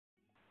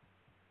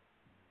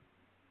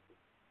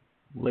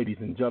Ladies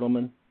and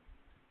gentlemen,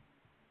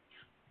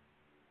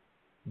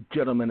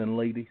 gentlemen and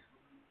ladies,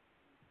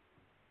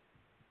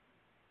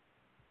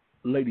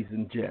 ladies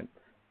and gents.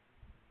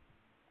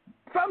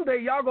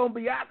 Someday y'all gonna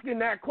be asking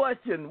that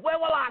question, where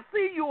will I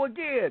see you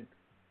again?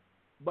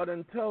 But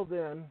until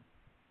then,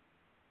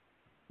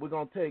 we're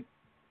gonna take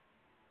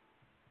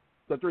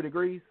the 3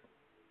 degrees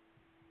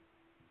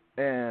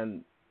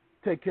and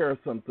take care of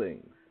some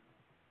things.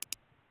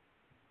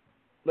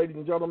 Ladies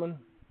and gentlemen,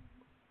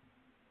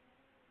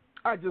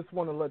 I just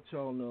want to let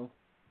y'all know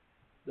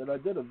that I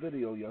did a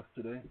video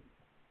yesterday.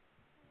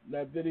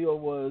 That video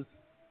was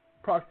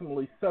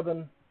approximately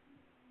 7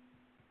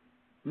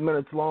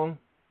 minutes long.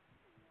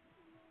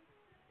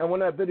 And when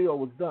that video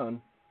was done,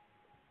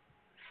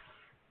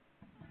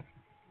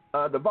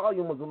 the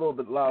volume was a little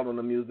bit loud on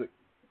the music.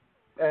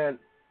 And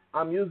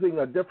I'm using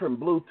a different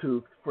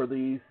Bluetooth for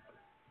these.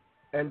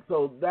 And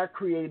so that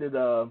created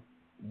a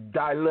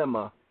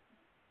dilemma,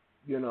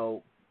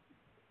 and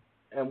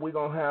we're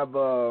going to have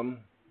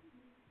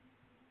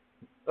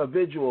a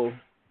visual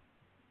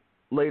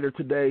later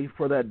today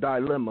for that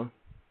dilemma,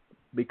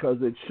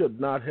 because it should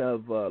not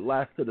have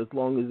lasted as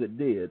long as it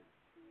did.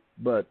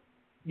 But,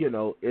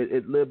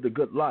 it lived a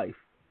good life.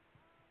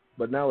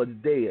 But now it's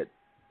dead.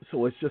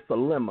 So it's just a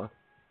lemma.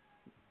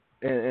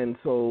 And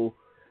so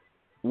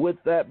with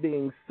that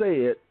being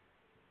said,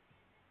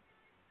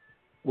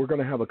 we're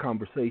going to have a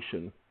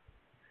conversation.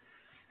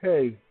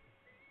 Hey,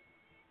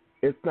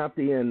 it's not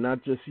the end,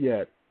 not just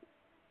yet.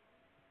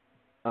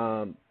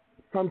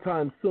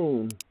 Sometime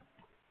soon,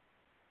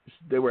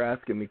 they were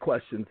asking me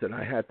questions, and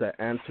I had to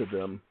answer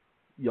them.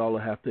 Y'all will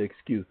have to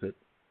excuse it.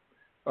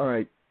 All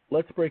right,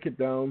 let's break it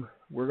down.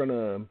 We're going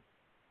to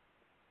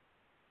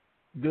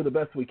do the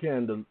best we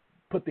can to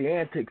put the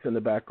antics in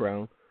the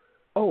background.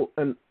 Oh,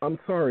 and I'm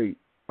sorry.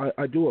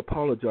 I do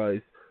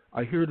apologize.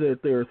 I hear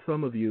that there are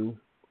some of you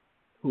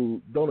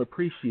who don't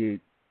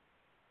appreciate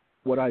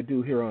what I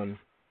do here on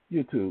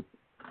YouTube.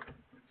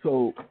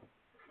 So,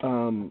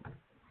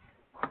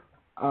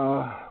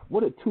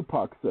 what did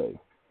Tupac say?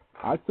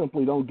 I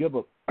simply don't give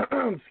a,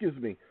 excuse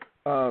me,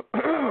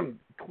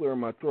 clear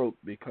my throat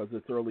because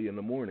it's early in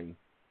the morning.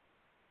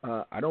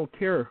 I don't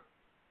care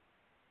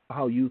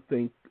how you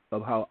think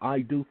of how I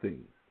do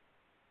things.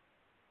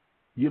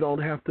 You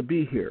don't have to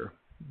be here.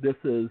 This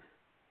is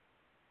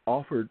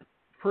offered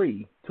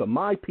free to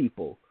my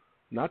people,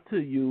 not to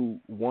you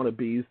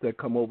wannabes that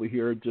come over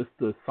here just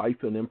to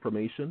siphon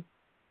information.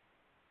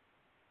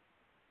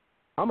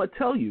 I'm going to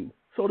tell you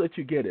so that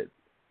you get it.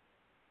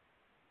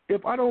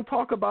 If I don't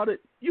talk about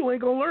it, you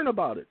ain't going to learn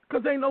about it,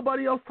 because ain't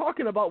nobody else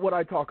talking about what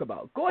I talk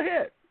about. Go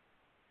ahead.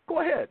 Go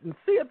ahead and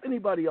see if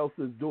anybody else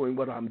is doing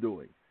what I'm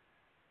doing.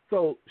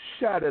 So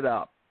shut it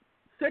up.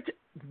 Sit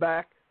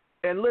back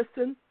and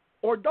listen,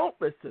 or don't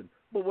listen.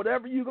 But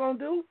whatever you're going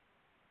to do,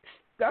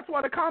 that's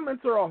why the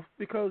comments are off,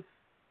 because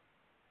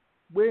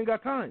we ain't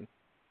got time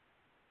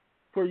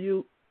for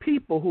you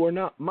people who are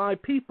not my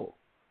people.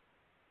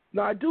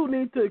 Now, I do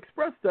need to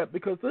express that,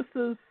 because this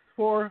is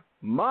for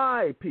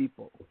my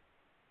people.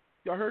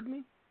 Y'all heard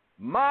me?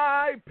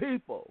 My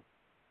people.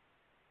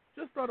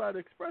 Just thought I'd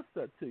express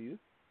that to you.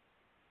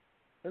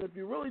 And if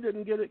you really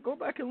didn't get it, go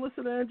back and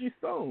listen to Angie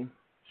Stone.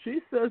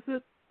 She says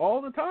it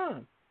all the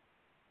time.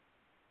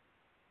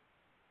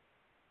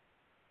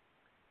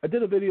 I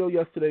did a video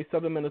yesterday,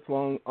 7 minutes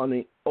long, on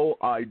the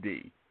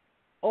OID.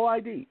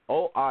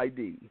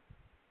 OID.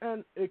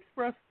 And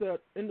expressed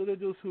that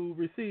individuals who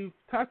receive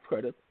tax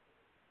credits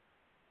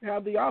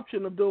have the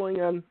option of doing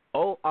an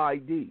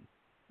OID.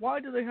 Why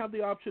do they have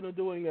the option of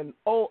doing an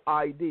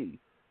OID?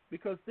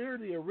 Because they're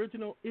the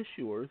original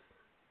issuers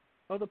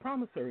of the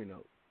promissory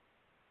note.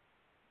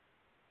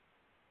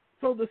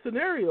 So the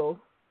scenario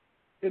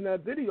in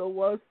that video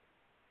was,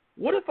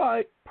 what if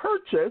I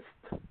purchased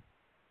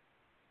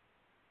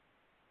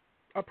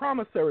a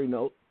promissory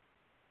note?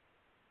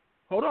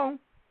 Hold on,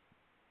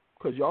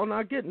 because y'all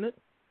not getting it.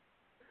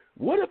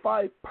 What if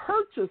I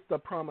purchased a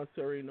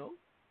promissory note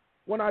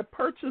when I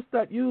purchased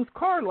that used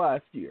car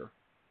last year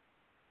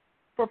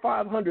for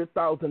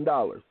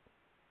 $500,000?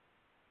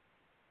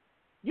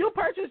 You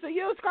purchased a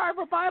used car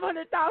for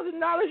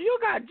 $500,000, you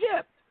got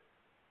gypped.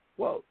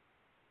 Well,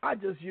 I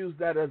just used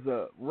that as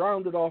a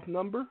rounded off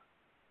number.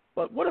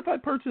 But what if I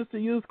purchased a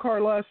used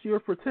car last year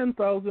for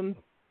 $10,000?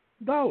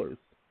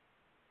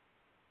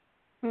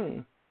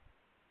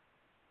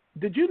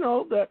 Did you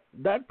know that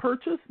that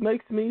purchase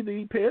makes me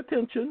the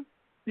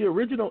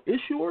original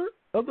issuer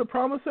of the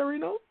promissory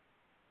note?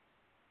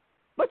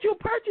 But you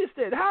purchased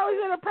it. How is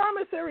it a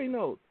promissory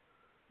note?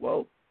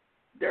 Well,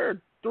 there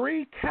are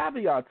 3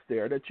 caveats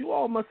there that you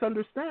all must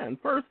understand.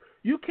 First,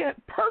 you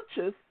can't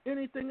purchase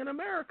anything in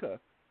America.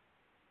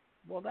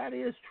 Well, that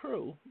is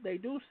true. They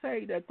do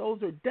say that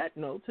those are debt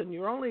notes, and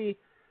you're only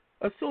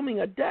assuming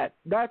a debt.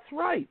 That's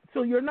right.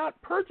 So you're not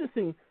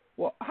purchasing.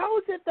 Well, how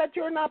is it that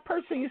you're not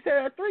purchasing? You say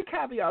there are 3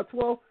 caveats.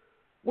 Well,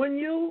 when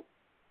you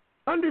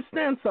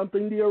understand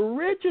something, the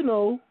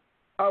original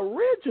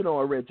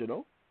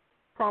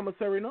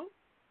promissory note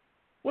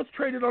was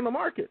traded on the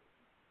market.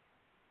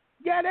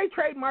 Yeah, they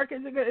trade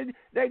markets.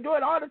 They do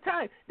it all the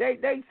time. They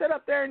sit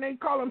up there and they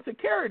call them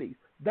securities.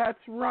 That's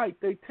right.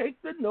 They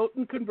take the note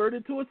and convert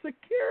it to a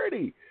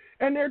security.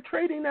 And they're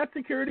trading that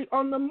security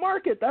on the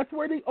market. That's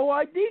where the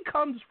OID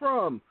comes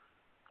from.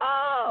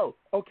 Oh,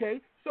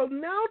 okay. So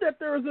now that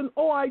there is an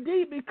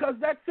OID because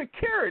that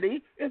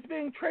security is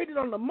being traded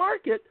on the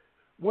market,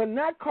 when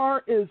that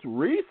car is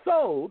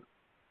resold,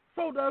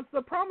 so does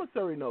the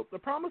promissory note. The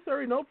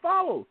promissory note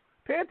follows.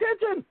 Pay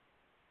attention.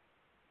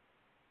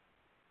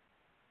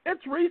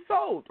 It's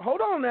resold.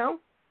 Hold on now.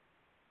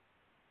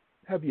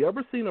 Have you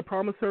ever seen a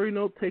promissory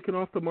note taken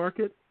off the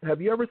market?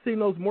 Have you ever seen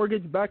those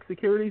mortgage-backed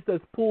securities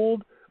that's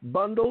pooled,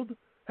 bundled?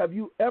 Have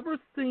you ever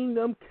seen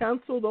them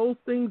cancel those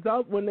things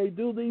out when they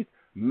do these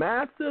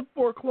massive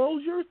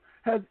foreclosures?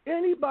 Has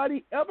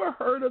anybody ever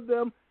heard of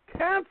them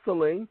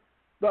canceling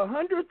the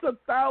hundreds of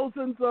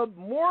thousands of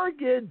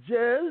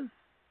mortgages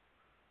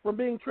from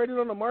being traded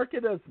on the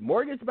market as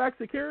mortgage-backed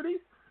securities?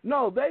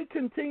 No, they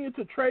continue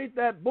to trade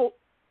that book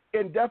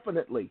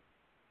indefinitely.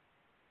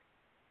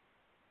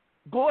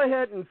 Go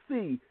ahead and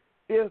see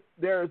if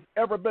there's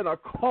ever been a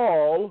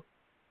call,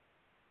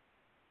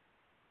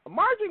 a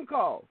margin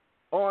call,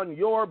 on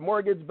your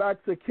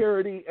mortgage-backed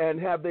security, and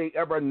have they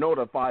ever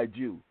notified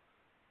you?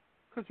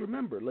 Because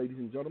remember, ladies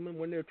and gentlemen,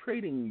 when they're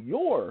trading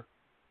your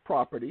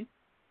property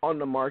on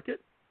the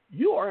market,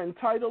 you are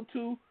entitled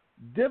to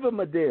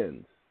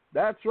dividends.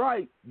 That's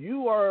right.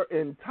 You are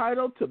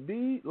entitled to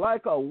be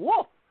like a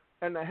wolf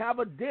and to have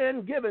a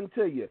den given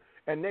to you.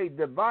 And they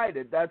divide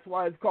it. That's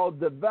why it's called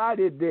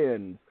divided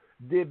dens.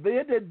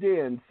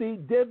 Dividends. See,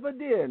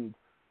 dividends.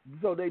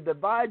 So they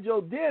divide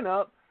your den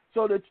up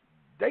so that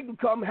they can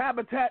come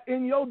habitat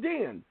in your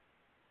den.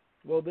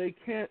 Well, they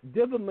can't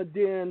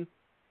dividend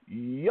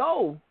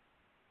your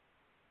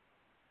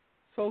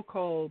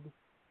so-called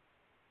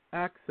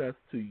access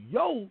to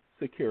your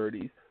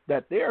securities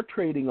that they're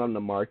trading on the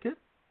market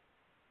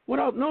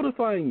without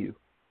notifying you.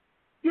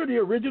 You're the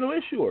original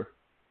issuer.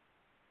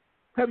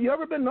 Have you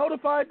ever been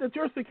notified that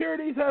your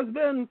securities has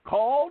been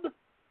called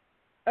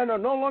and are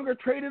no longer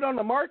traded on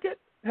the market?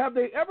 Have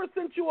they ever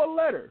sent you a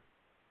letter?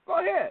 Go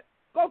ahead.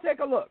 Go take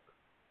a look.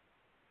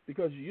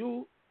 Because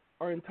you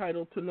are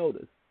entitled to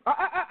notice.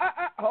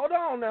 Hold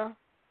on now.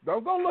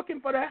 Don't go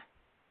looking for that.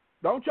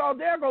 Don't y'all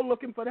dare go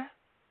looking for that.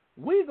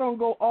 We're going to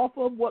go off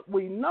of what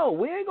we know.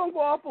 We ain't going to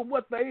go off of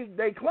what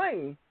they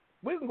claim.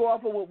 We can go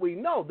off of what we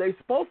know. They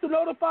supposed to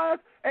notify us.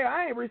 Hey,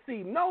 I ain't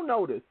received no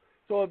notice.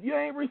 So if you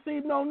ain't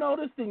received no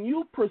notice, then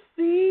you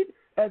proceed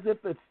as if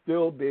it's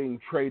still being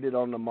traded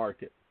on the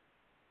market.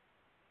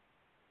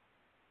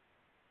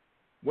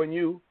 When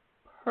you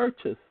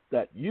purchase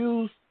that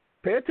used,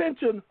 pay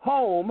attention,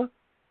 home,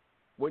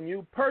 when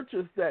you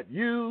purchase that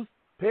used,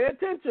 pay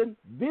attention,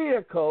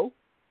 vehicle,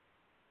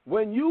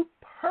 when you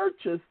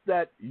purchase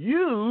that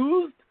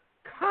used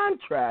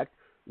contract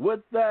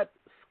with that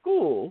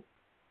school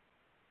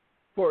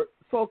for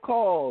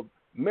so-called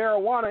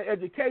marijuana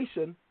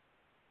education,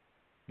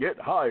 get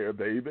higher,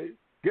 baby.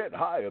 Get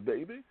higher,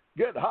 baby.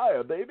 Get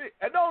higher, baby.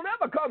 And don't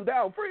ever come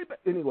down free.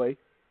 But anyway,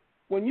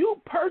 when you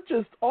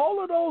purchased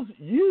all of those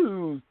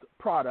used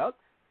products,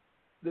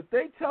 did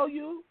they tell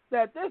you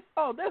that this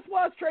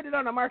was traded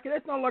on the market?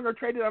 It's no longer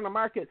traded on the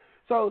market.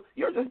 So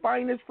you're just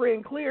buying this free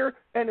and clear.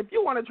 And if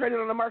you want to trade it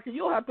on the market,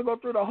 you'll have to go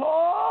through the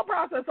whole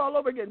process all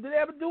over again. Did they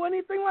ever do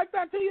anything like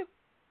that to you?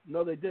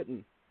 No, they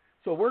didn't.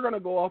 So we're going to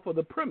go off of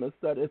the premise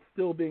that it's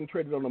still being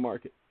traded on the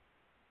market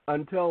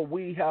until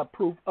we have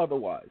proof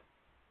otherwise.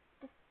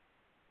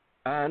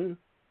 And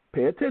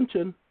pay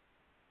attention,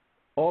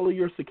 all of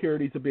your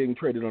securities are being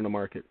traded on the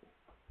market.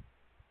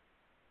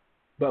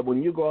 But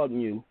when you go out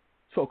and you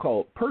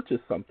so-called purchase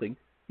something,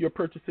 you're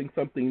purchasing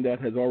something that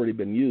has already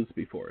been used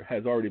before,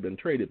 has already been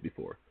traded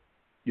before.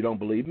 You don't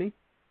believe me?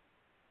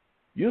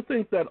 You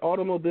think that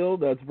automobile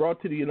that's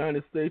brought to the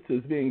United States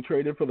is being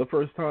traded for the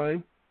first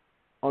time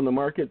on the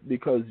market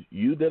because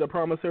you did a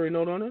promissory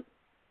note on it?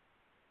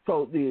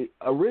 So the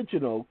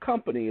original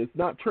company is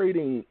not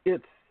trading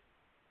its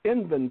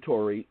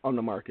inventory on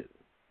the market.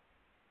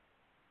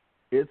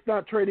 It's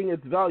not trading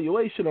its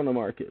valuation on the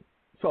market.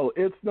 So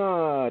it's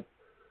not,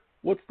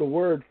 what's the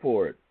word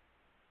for it?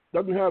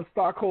 Doesn't have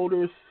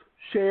stockholders,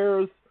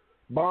 shares,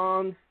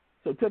 bonds,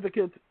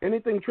 certificates,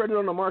 anything traded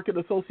on the market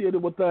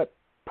associated with that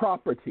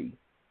property.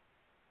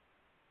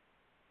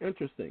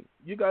 Interesting.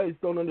 You guys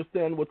don't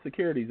understand what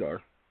securities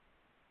are.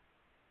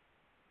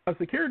 A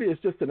security is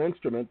just an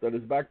instrument that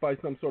is backed by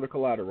some sort of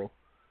collateral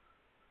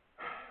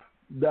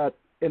that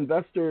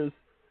investors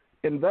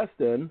invest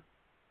in,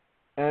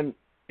 and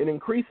it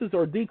increases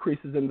or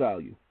decreases in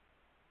value.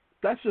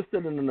 That's just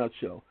it in a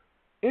nutshell.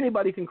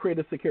 Anybody can create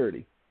a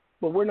security,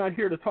 but we're not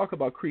here to talk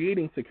about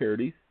creating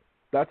securities.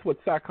 That's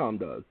what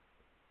SACCOM does.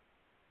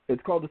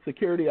 It's called the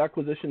Security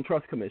Acquisition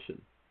Trust Commission.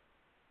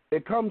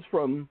 It comes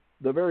from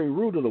the very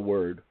root of the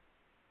word,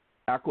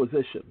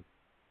 acquisition.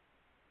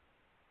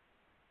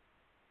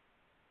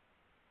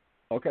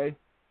 Okay?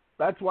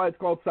 That's why it's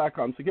called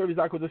SACCOM. Securities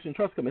Acquisition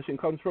Trust Commission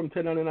comes from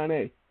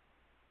 1099A.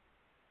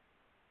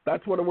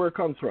 That's where the word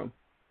comes from.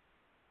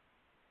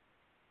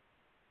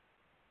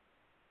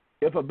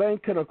 If a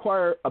bank can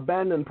acquire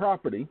abandoned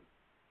property,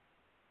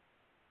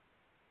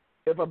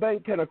 and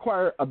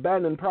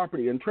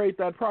trade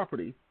that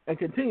property and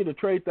continue to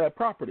trade that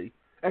property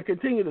and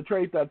continue to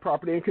trade that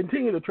property and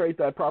continue to trade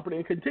that property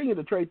and continue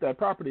to trade that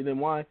property, then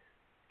why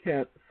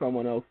can't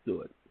someone else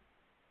do it?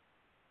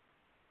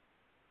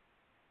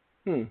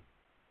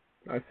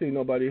 I see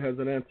nobody has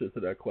an answer to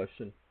that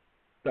question.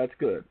 That's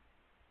good.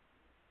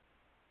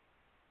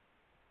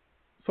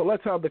 So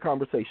let's have the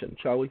conversation,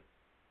 shall we?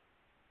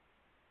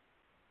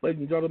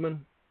 Ladies and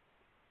gentlemen,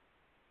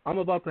 I'm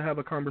about to have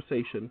a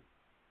conversation.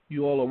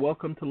 You all are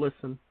welcome to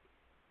listen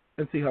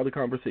and see how the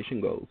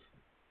conversation goes.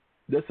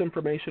 This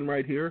information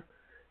right here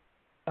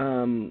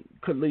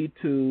could lead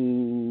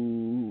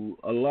to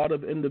a lot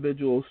of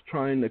individuals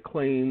trying to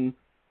claim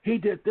he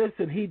did this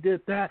and he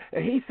did that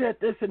and he said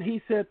this and he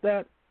said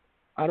that.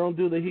 I don't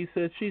do the he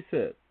said, she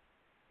said.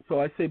 So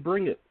I say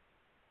bring it.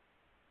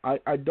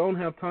 I don't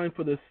have time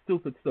for this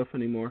stupid stuff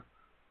anymore.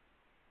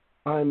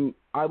 I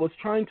was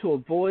trying to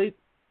avoid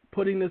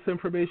putting this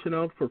information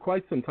out for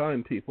quite some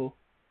time, people.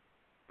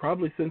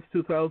 Probably since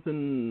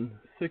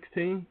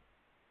 2016.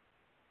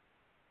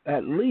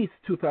 At least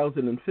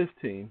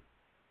 2015.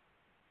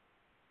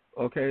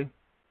 Okay?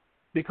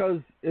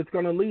 Because it's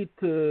going to lead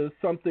to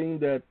something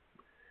that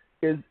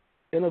is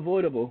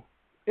unavoidable.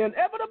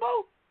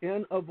 Inevitable?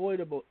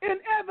 Unavoidable.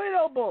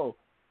 Inevitable.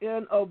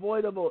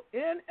 Unavoidable.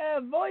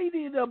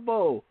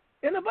 Inevitable.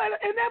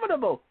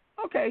 Inevitable.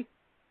 Okay.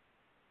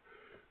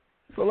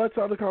 So let's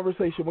have the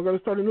conversation. We're going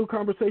to start a new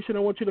conversation. I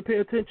want you to pay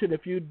attention.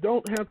 If you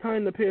don't have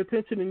time to pay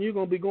attention and you're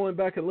going to be going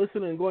back and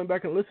listening and going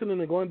back and listening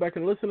and going back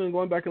and listening and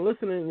going back and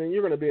listening, then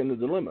you're going to be in the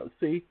dilemma.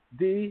 See?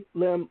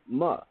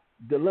 Dilemma.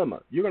 Dilemma.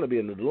 You're going to be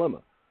in the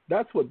dilemma.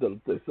 That's what the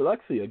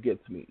dyslexia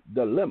gets me.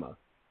 Dilemma.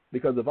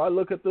 Because if I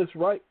look at this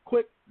right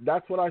quick,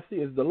 that's what I see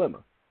is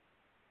dilemma.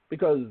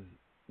 Because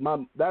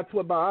that's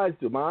what my eyes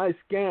do. My eyes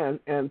scan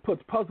and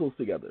puts puzzles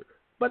together.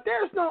 But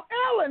there's no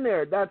L in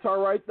there. That's all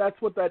right.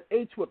 That's what that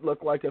H would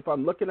look like if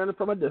I'm looking at it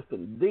from a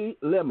distance.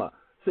 Dilemma.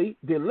 See?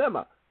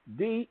 Dilemma.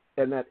 D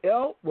and that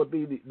L would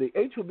be the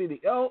H would be the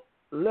L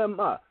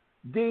lemma.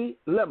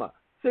 Dilemma.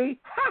 See?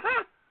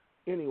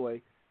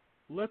 Anyway,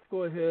 let's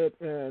go ahead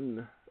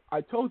and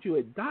I told you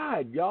it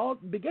died, y'all.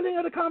 Beginning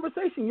of the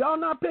conversation. Y'all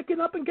not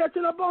picking up and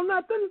catching up on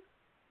nothing?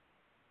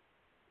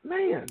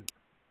 Man.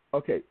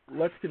 Okay,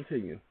 let's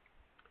continue.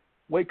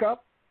 Wake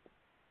up.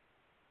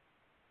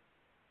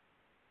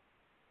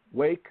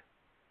 Wake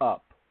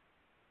up.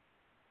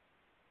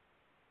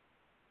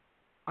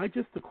 I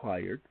just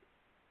acquired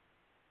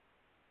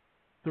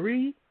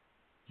 3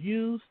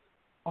 used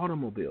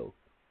automobiles,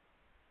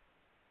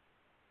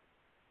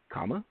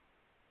 comma.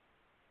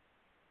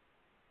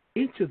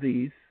 Each of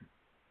these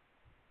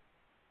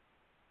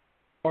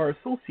are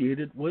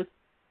associated with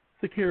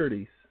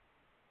securities,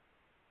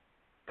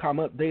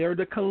 comma. They are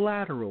the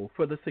collateral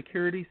for the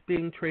securities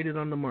being traded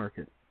on the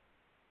market,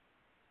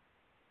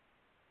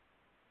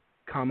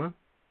 comma.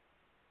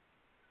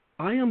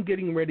 I am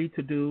getting ready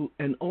to do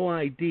an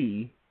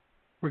OID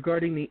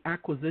regarding the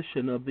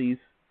acquisition of these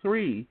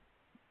 3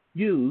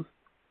 used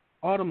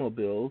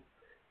automobiles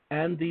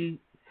and the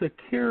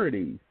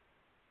securities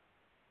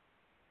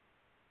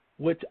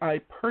which I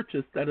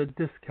purchased at a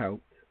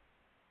discount,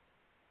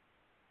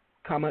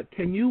 comma.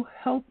 Can you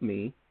help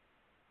me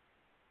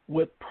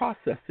with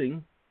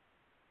processing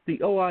the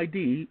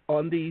OID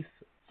on these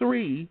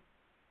 3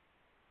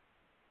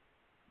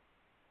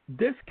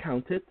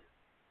 discounted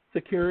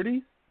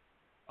securities,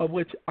 of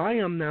which I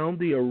am now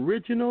the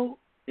original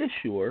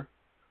issuer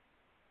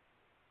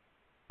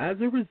as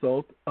a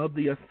result of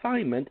the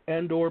assignment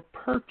and or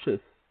purchase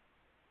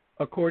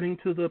according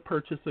to the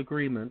purchase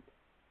agreement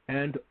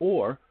and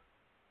or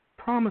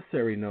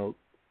promissory note?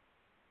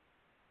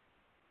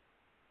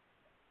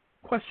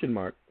 Question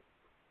mark.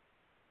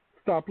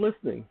 Stop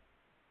listening.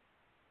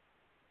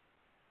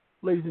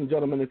 Ladies and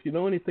gentlemen, if you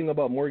know anything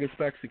about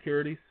mortgage-backed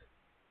securities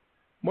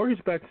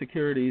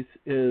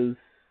is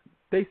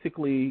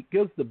basically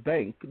gives the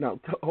bank, now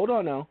hold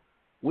on now,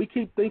 we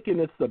keep thinking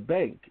it's the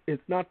bank.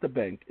 It's not the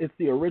bank. It's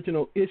the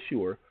original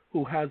issuer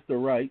who has the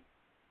right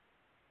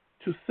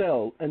to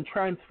sell and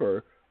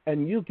transfer,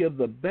 and you give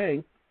the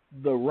bank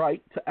the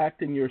right to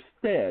act in your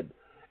stead,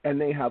 and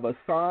they have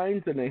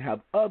assigns and they have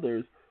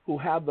others who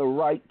have the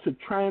right to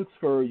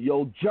transfer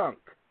your junk.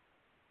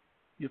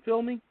 You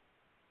feel me?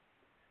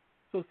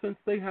 So since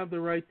they have the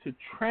right to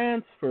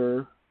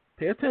transfer,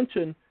 pay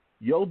attention,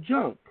 your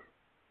junk,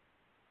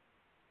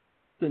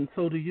 then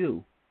so do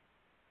you.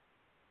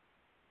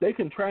 They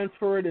can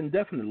transfer it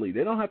indefinitely.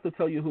 They don't have to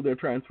tell you who they're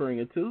transferring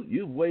it to.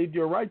 You've waived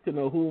your right to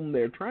know whom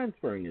they're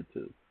transferring it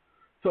to.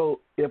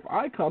 So if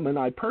I come and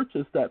I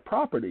purchase that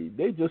property,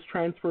 they just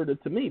transferred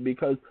it to me,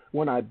 because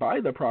when I buy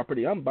the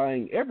property, I'm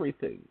buying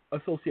everything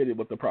associated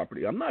with the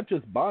property. I'm not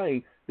just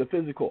buying the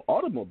physical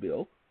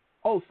automobile.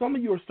 Oh, some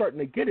of you are starting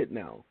to get it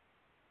now.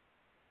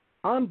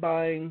 I'm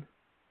buying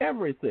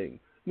everything.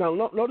 Now,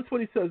 notice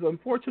what he says.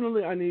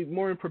 Unfortunately, I need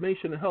more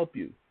information to help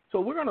you.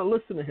 So we're going to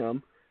listen to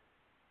him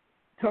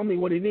tell me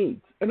what he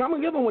needs. And I'm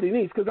going to give him what he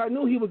needs because I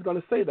knew he was going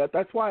to say that.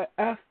 That's why I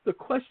asked the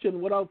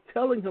question without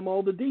telling him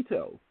all the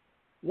details.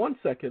 1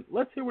 second.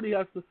 Let's hear what he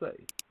has to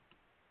say.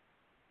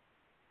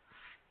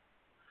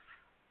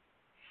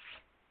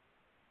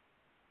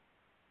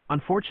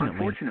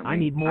 Unfortunately, I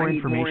need more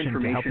information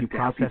to help you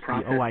process the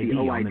OID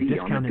on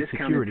the discounted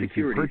securities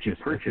you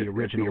purchased as the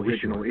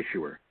original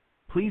issuer.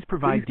 Please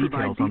provide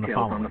details on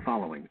the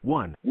following.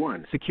 1.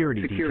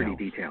 Security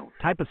details.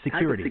 Type of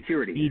security,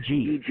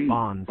 e.g.,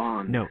 bonds,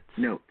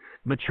 notes.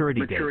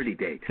 Maturity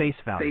date, face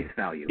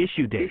value,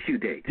 issue date,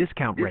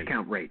 discount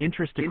rate,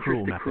 interest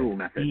accrual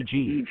method,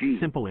 e.g.,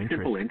 simple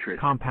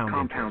interest,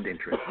 compound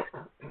interest.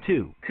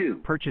 2.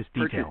 Purchase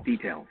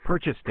details,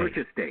 purchase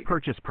date,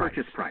 purchase price,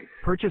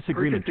 purchase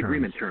agreement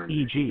terms,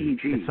 e.g.,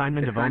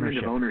 assignment of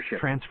ownership,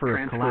 transfer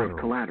of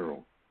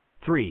collateral.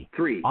 3.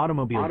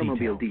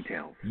 Automobile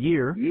details.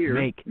 Year,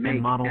 make,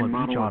 and model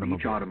of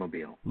each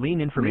automobile.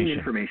 Lien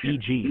information,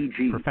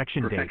 e.g.,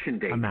 perfection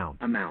date, amount.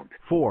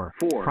 4.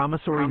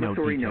 Promissory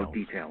note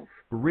details.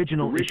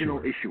 Original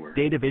issuer.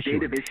 Date of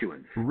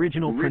issuance.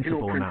 Original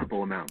principal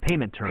amount.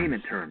 Payment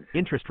terms.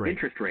 Interest rate.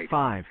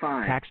 5.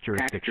 Tax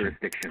jurisdiction.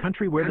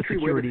 Country where the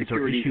securities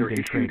are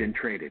issued and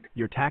traded.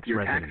 Your tax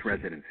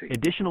residency.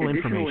 Additional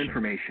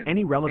information.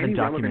 Any relevant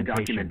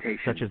documentation,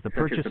 such as the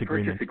purchase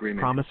agreement,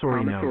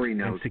 promissory note,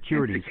 and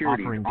securities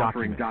offering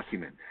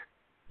documents.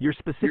 Your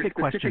specific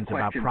questions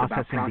about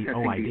processing the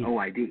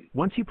OID.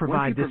 Once you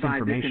provide this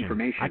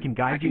information, I can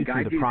guide you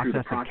through the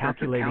process of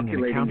calculating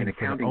and accounting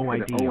for the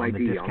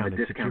OID on the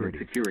discounted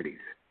securities.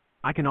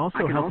 I can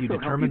also help you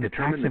determine the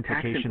tax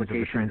implications of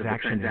the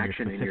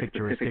transaction in your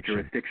specific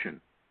jurisdiction.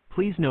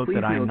 Please note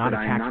that I am not a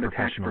tax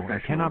professional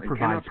and cannot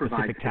provide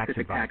specific tax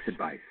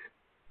advice.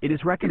 It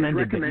is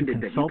recommended that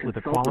you consult with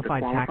a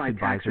qualified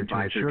tax advisor to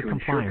ensure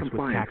compliance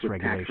with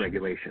tax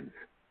regulations.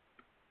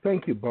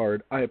 Thank you,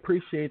 Bard. I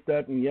appreciate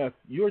that. And yes,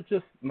 you're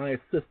just my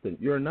assistant.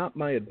 You're not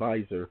my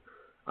advisor.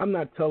 I'm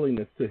not telling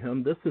this to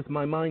him. This is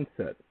my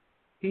mindset.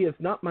 He is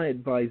not my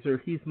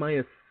advisor. He's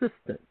my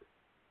assistant.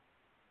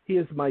 He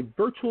is my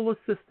virtual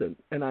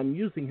assistant, and I'm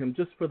using him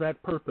just for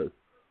that purpose.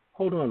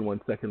 Hold on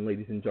 1 second,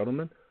 ladies and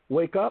gentlemen.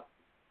 Wake up.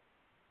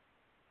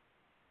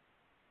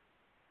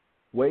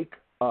 Wake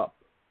up.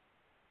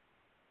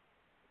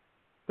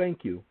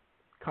 Thank you,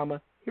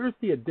 comma. Here's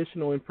the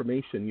additional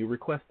information you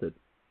requested,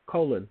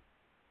 colon.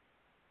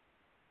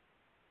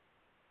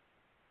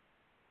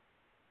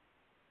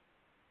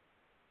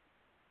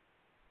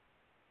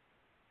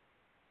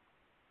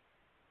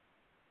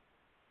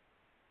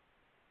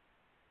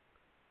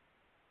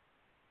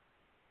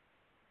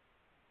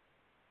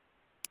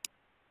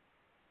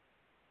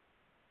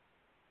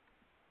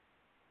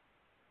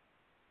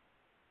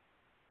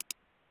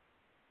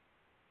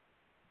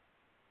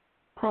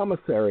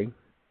 Promissory.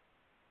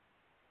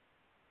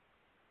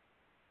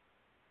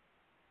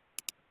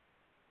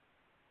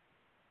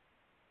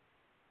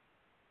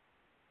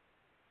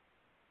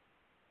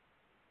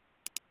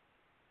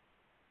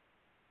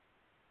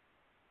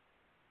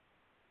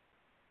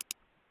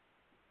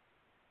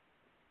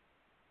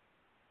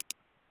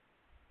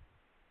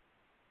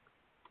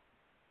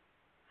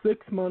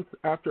 Six months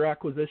after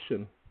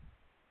acquisition.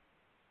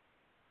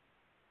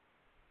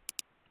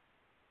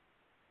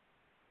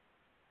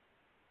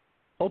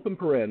 Open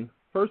paren,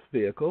 first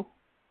vehicle,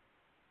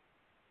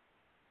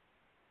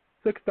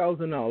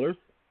 $6,000,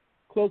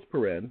 close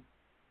paren.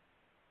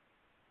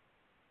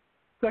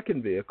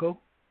 Second vehicle,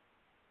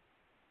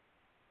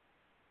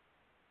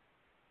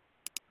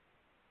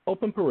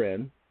 open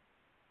paren,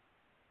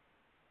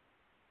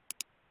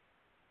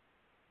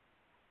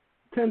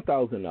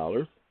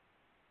 $10,000,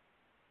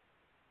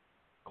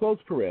 close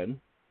paren,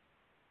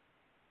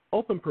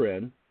 open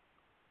paren.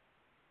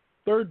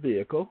 Third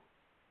vehicle,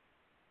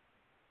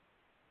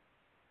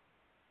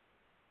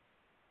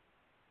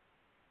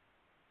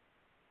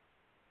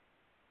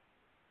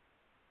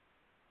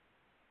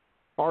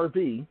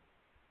 RV,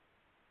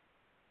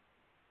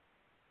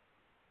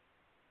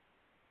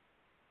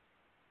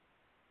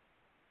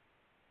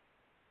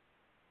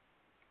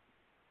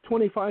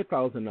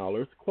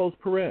 $25,000, close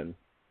paren.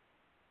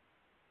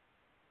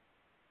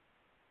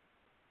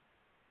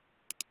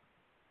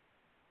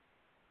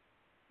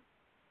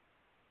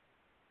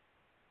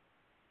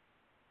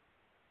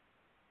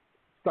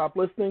 Stop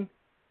listening.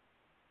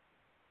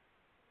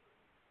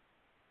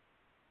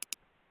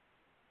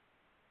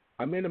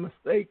 I made a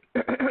mistake.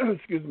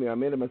 Excuse me. I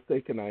made a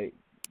mistake, and I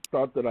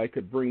thought that I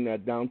could bring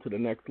that down to the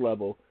next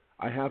level.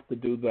 I have to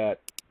do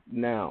that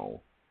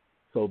now.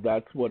 So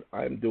that's what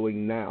I'm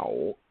doing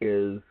now,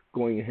 is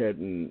going ahead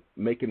and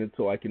making it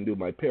so I can do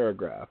my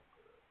paragraph.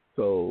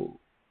 So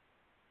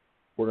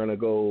we're going to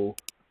go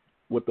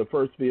with the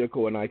first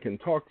vehicle, and I can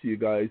talk to you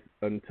guys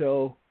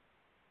until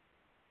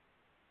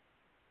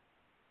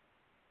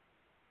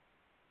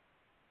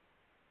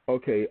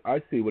okay,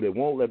 I see what it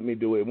won't let me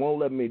do. It won't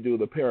let me do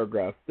the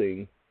paragraph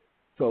thing.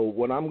 So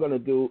what I'm going to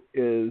do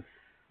is,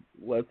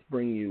 let's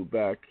bring you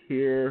back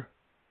here.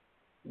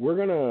 We're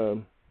going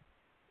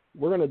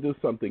to do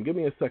something. Give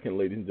me a second,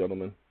 ladies and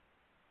gentlemen.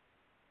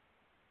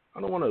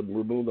 I don't want to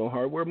remove no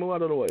hardware. Move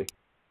out of the way.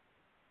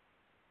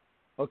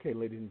 Okay,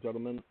 ladies and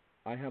gentlemen,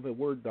 I have a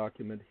Word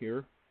document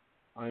here.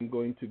 I'm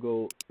going to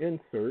go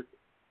Insert,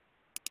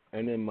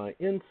 and in my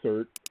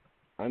Insert,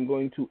 I'm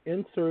going to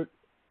insert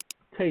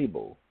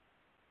table.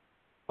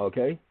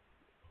 Okay?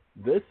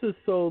 This is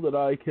so that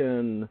I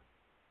can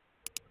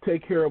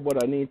take care of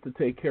what I need to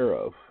take care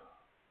of.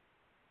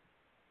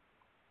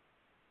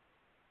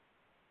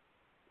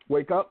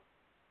 Wake up.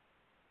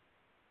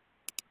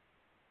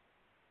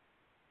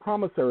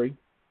 Promissory.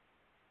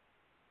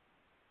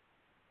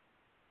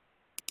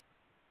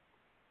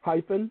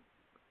 Hyphen.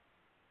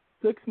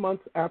 6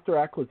 months after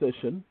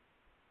acquisition.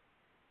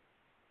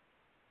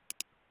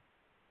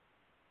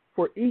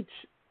 For each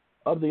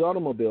of the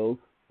automobiles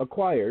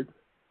acquired,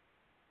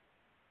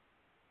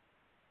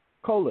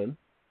 colon,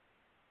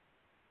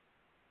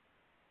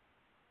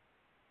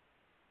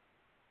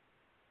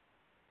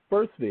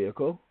 first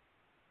vehicle,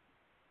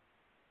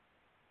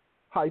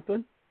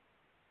 hyphen,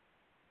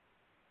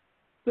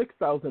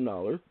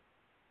 $6,000,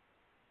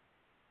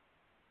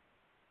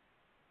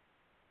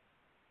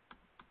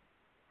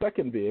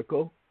 second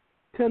vehicle,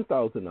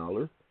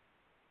 $10,000,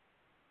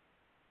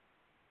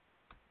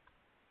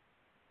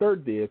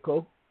 third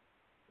vehicle,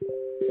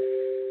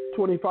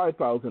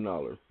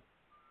 $25,000.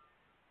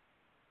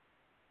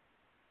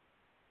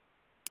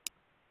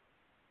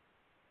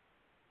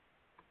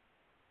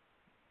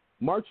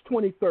 March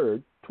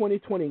 23rd,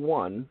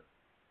 2021,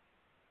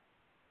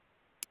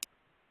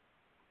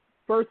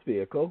 first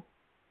vehicle,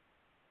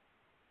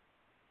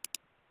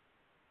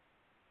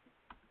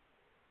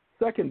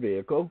 second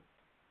vehicle,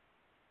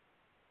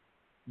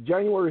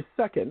 January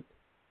 2nd,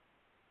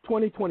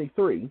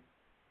 2023,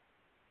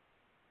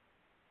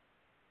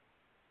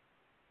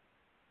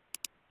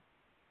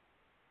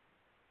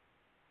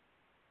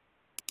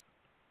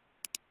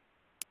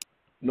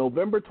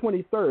 November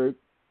 23rd,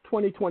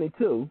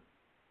 2022,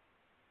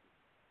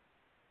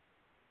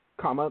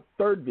 comma,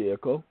 third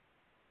vehicle,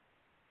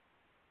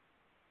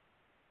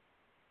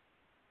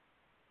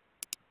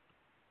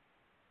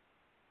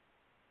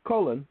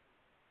 colon,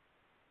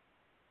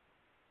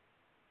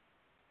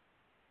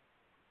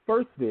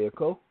 first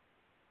vehicle,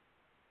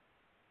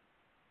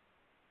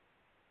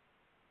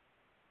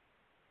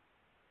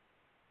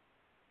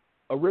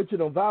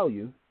 original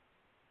value,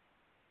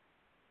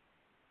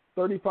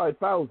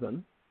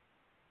 $35,000,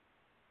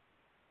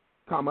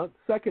 comma,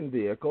 second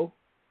vehicle,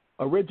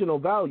 original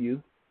value,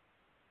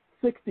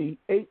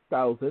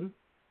 $68,000,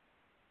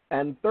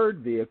 and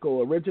third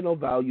vehicle, original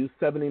value,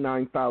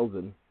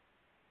 $79,000.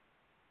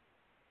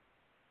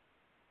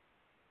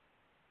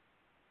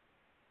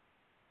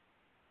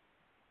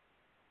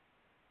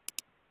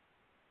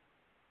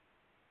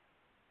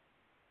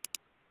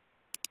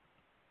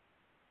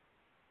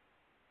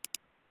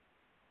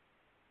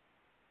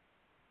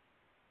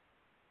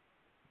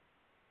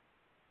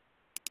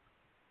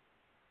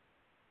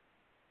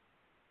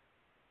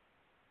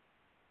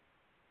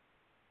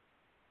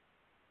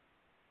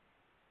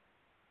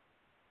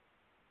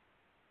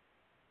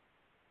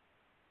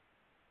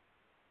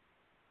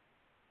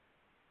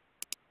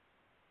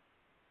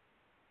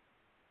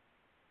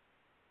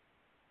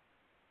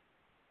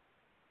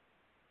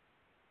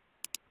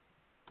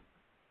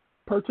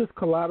 Purchase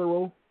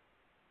collateral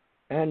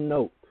and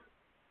note.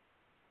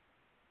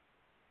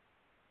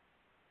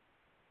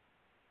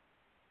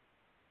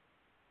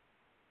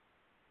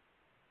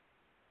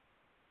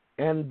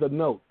 And the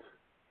note.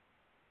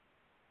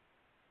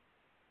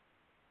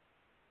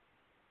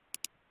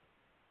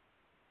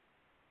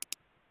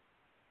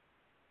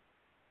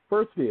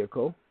 First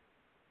vehicle,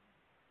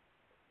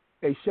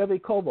 a Chevy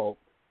Cobalt.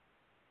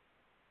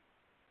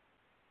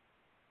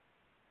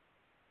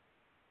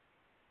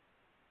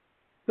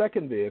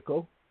 Second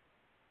vehicle,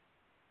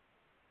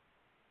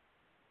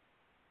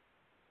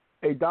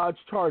 a Dodge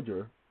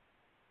Charger.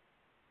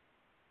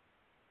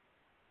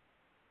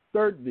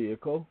 Third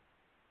vehicle,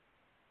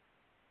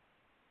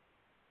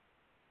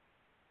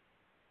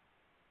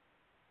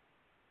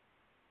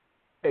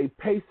 a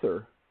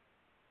Pacer.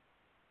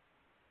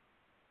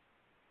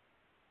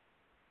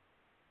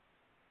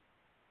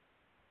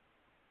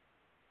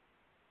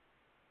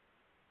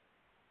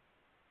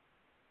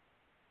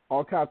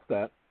 All caps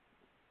that.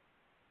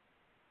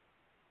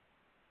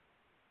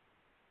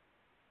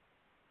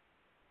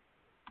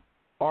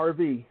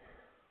 RV.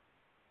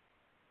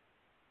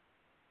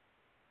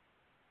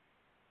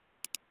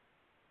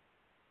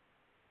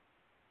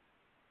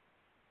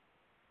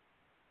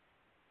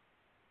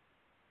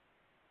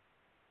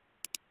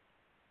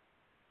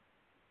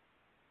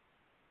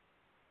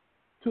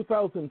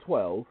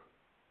 (2012),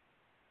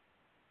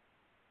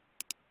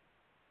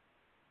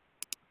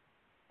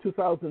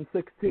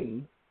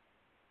 2016,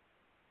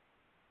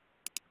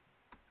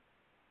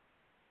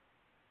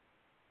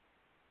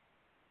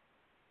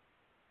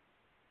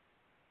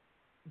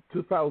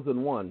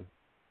 2001.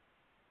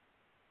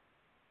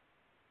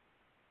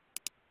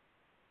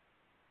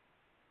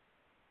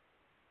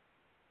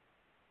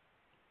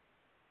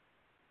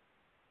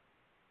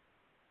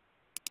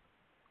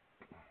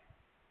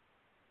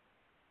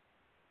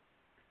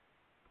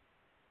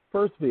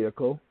 First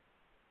vehicle,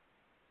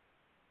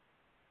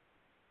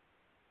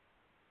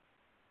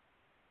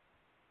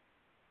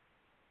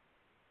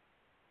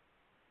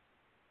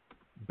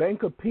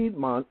 Bank of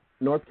Piedmont,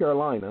 North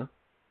Carolina.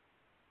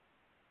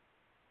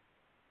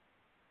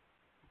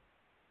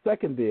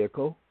 Second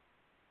vehicle,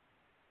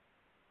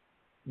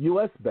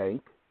 U.S.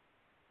 Bank.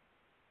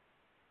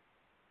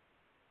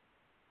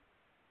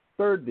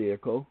 Third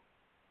vehicle,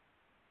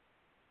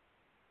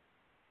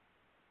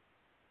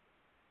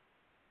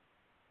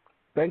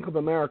 Bank of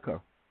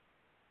America.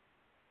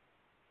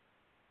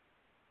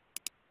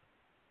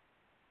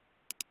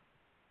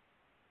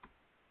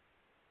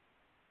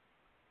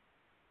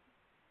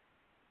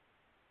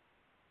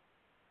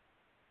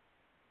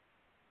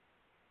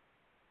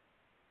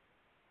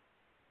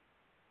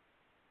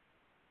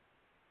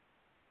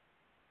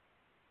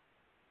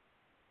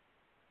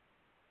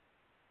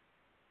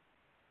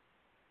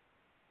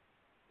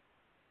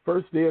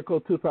 First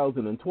vehicle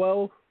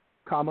 2012,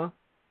 comma.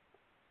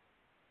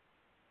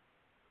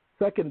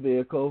 Second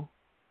vehicle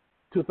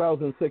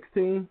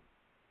 2016.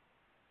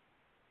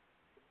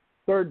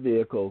 Third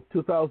vehicle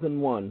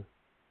 2001.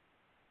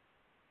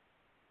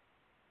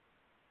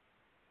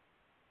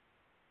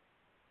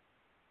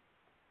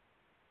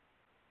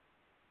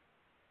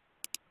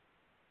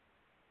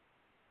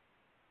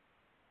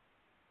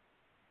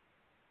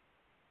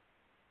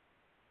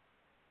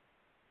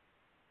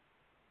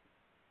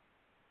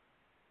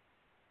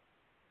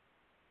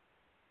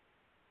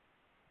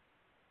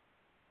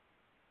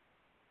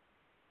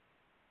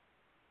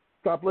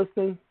 Stop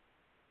listening.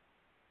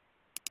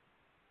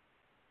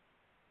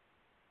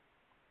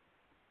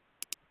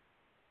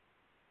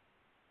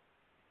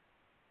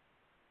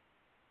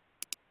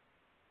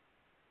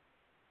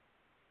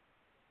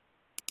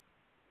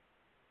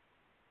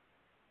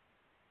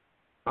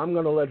 I'm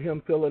going to let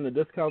him fill in the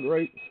discount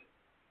rate.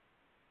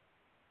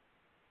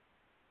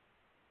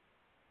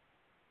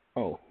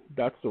 Oh,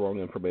 that's the wrong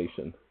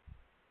information.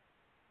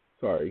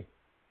 Sorry.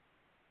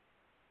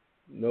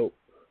 Nope.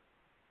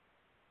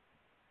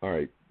 All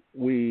right.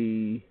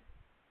 We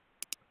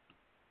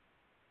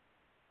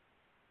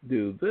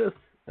do this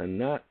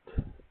and that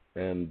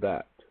and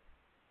that.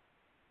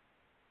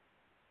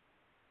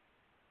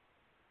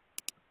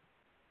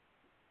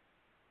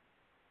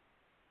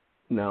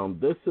 Now,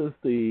 this is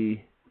the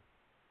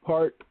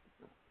part,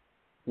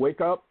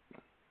 wake up.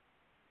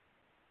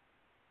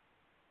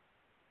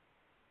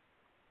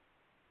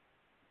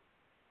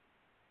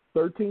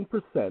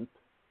 %,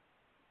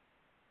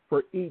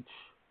 for each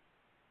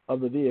of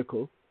the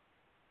vehicles.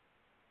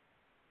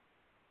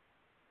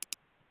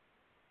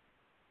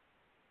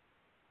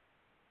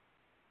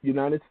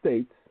 United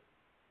States,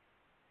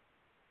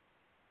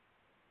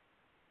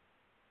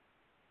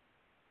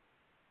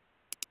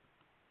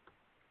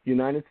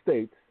 United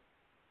States,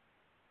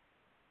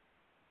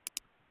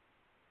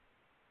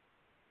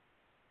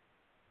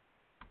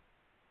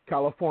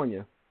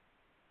 California,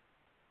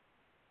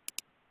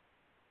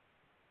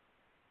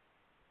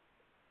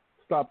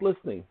 stop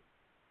listening.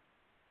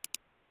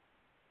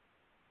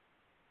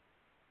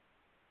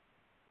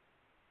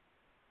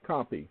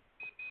 Copy.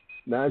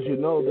 Now, as you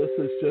know, this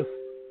is just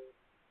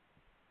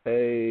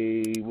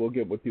we'll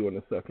get with you in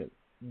a second.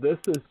 This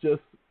is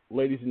just,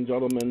 ladies and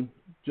gentlemen,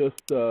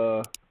 just,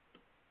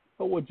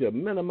 would you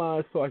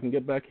minimize so I can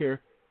get back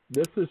here?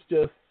 This is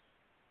just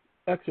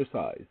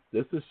exercise.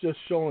 This is just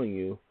showing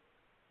you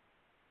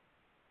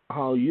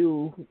how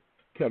you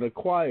can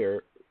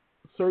acquire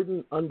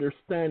certain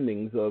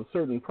understandings of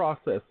certain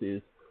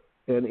processes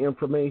and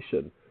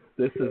information.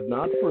 This is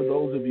not for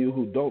those of you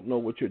who don't know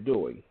what you're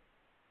doing.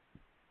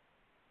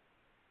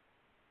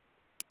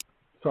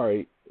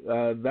 Sorry,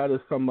 that is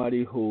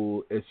somebody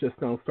who is just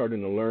now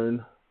starting to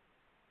learn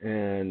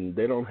and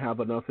they don't have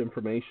enough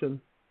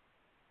information.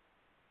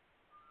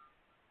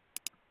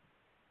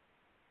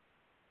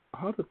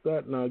 How did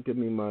that not give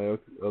me my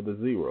other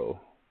zero?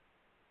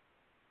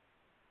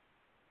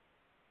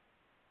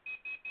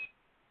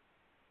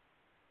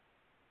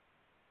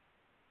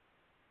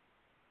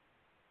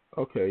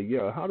 Okay,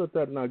 yeah, how did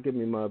that not give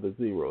me my other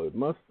zero? It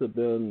must have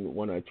been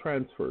when I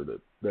transferred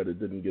it that it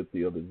didn't get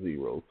the other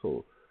zero.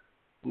 So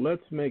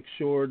let's make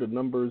sure the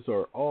numbers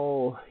are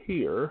all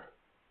here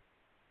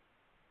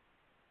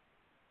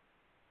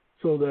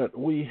so that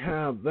we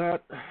have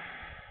that.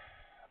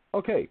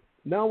 Okay,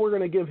 now we're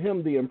going to give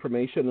him the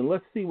information, and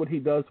let's see what he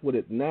does with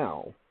it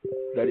now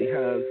that he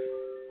has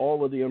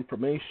all of the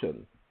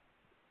information.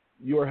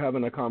 You're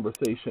having a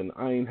conversation.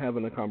 I ain't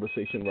having a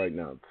conversation right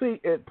now.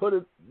 See, it put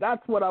it,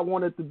 that's what I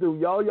wanted to do.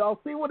 Y'all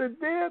see what it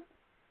did?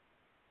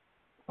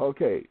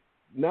 Okay,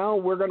 now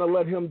we're going to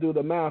let him do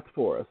the math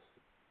for us.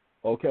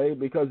 Okay,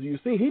 because you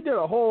see, he did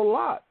a whole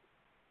lot.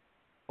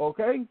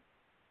 Okay?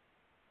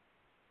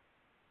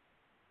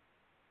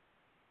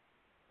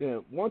 Yeah,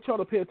 want y'all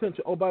to pay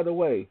attention. Oh, by the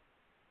way,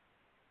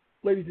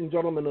 ladies and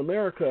gentlemen, in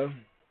America,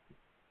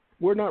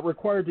 we're not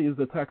required to use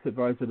a tax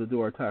advisor to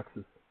do our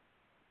taxes.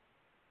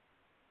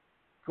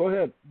 Go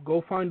ahead.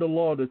 Go find a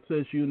law that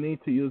says you need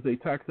to use a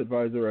tax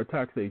advisor or a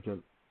tax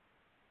agent.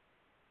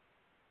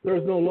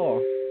 There's no law.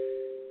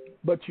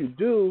 But you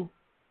do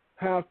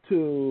have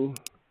to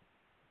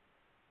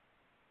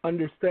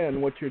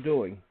understand what you're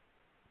doing.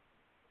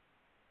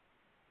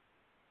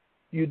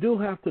 You do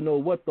have to know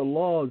what the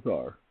laws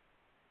are.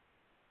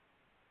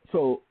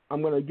 So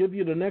I'm going to give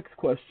you the next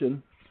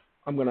question.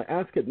 I'm going to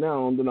ask it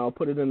now, and then I'll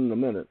put it in a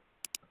minute.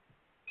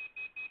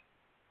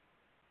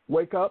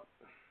 Wake up.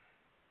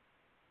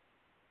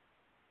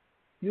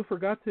 You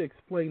forgot to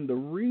explain the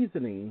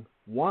reasoning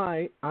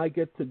why I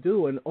get to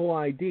do an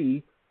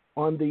OID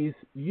on these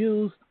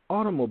used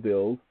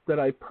automobiles that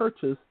I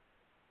purchased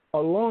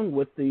along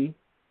with the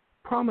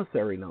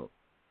promissory note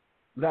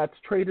that's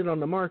traded on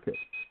the market,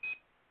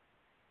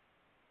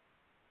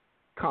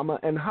 comma,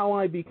 and how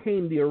I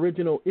became the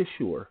original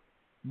issuer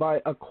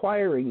by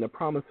acquiring the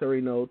promissory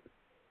note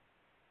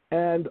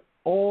and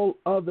all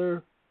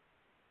other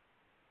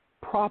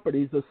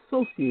properties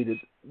associated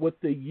with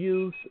the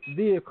used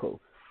vehicles.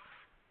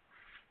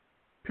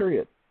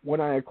 Period.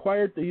 When I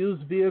acquired the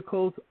used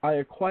vehicles, I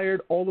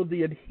acquired all of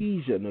the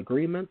adhesion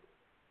agreements,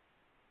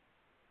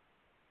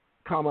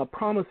 comma,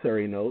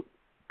 promissory note,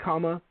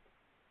 comma,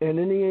 and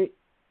any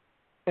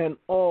and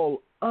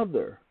all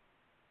other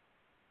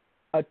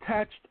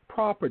attached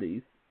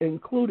properties,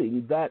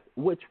 including that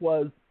which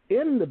was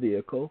in the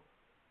vehicle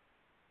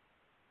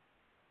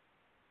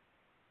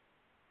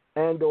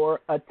and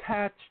or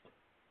attached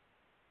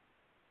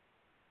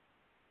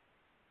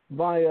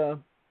via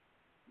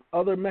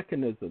other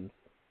mechanisms.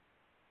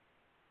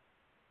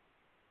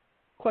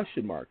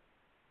 Question mark.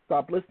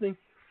 Stop listening.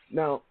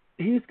 Now,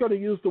 he's going to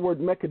use the word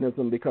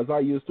mechanism because I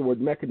used the word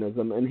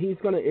mechanism, and he's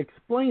going to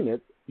explain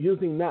it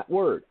using that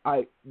word.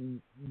 I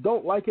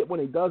don't like it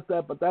when he does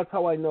that, but that's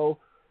how I know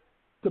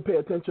to pay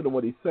attention to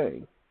what he's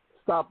saying.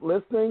 Stop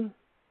listening.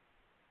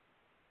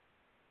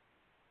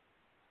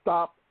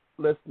 Stop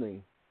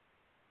listening.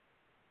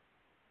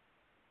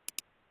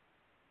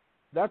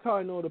 That's how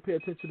I know to pay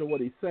attention to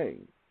what he's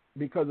saying.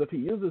 Because if he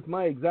uses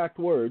my exact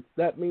words,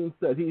 that means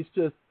that he's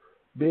just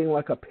being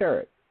like a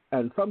parrot.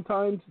 And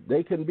sometimes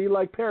they can be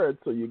like parrots,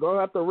 so you're going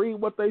to have to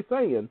read what they're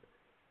saying.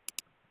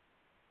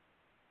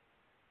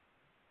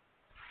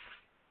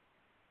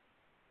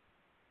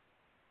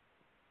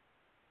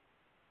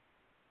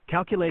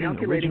 Calculating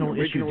original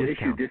issue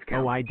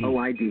discount,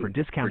 OID, for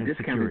discounted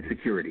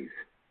securities.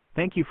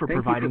 Thank you for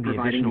providing the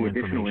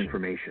additional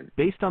information.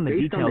 Based on the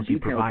details you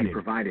provided,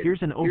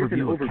 here's an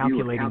overview of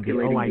calculating the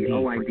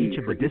OID for each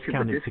of the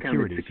discounted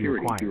securities you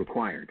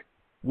acquired.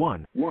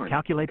 1.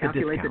 Calculate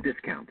the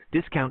discount.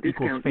 Discount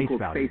equals face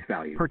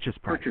value, purchase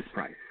price.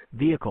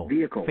 Vehicle,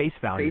 face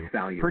value,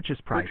 purchase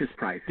price,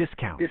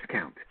 discount.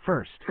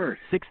 First,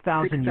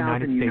 6,000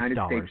 United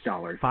States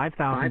dollars,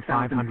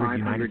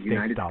 5,500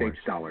 United States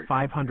dollars,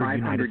 500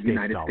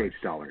 United States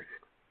dollars.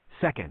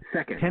 Second,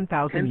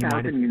 10,000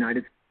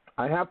 United.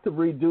 I have to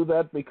redo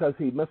that because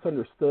he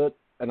misunderstood,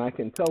 and I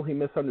can tell he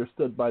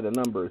misunderstood by the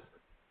numbers.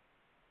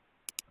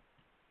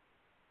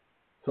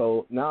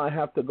 So now I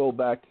have to go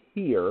back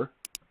here,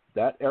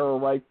 that arrow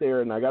right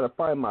there, and I got to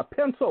find my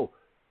pencil.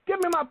 Give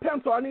me my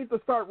pencil. I need to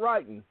start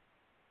writing.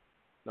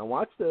 Now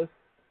watch this.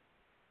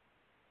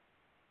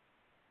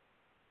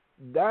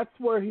 That's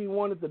where he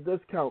wanted the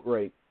discount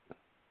rate.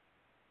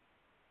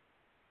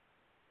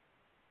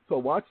 So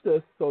watch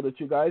this so that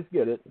you guys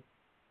get it.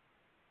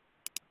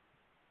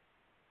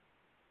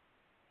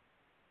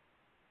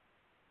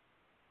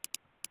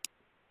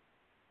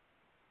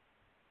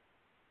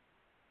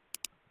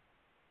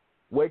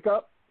 Wake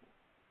up.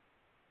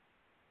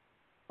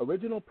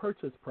 Original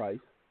purchase price.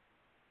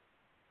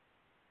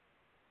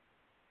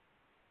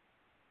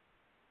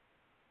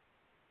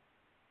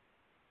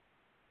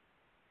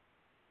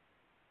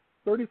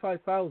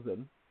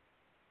 $35,000.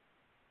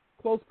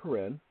 Close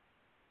paren.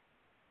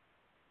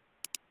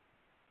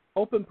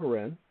 Open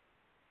paren.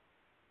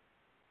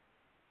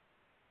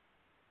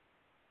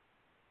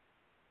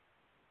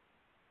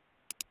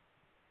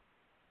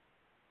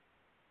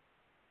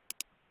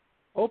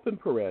 Open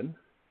paren.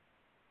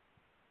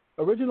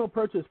 Original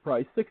purchase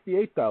price,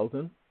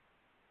 $68,000.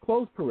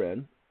 Close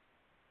paren.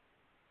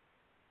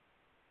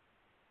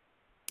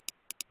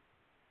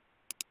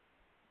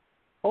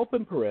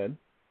 Open paren.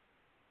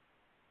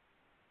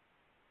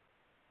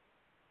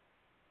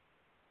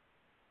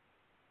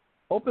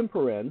 Open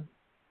paren.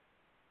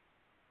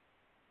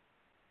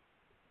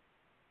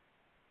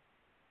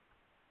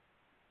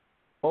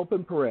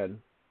 Open paren.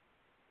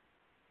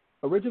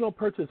 Original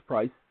purchase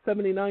price,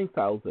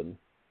 $79,000.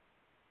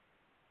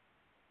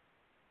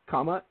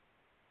 Comma.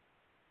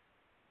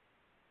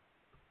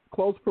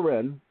 Close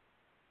paren.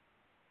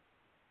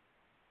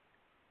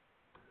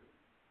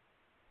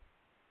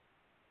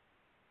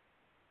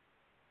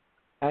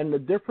 And the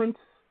difference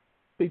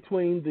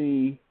between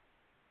the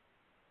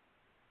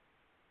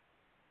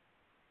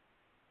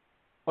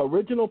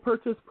original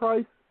purchase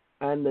price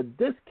and the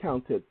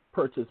discounted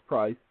purchase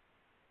price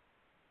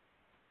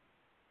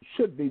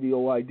should be the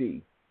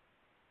OID.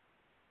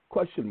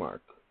 Question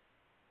mark.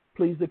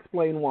 Please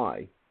explain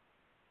why.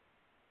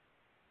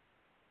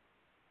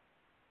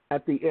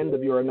 At the end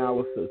of your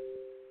analysis.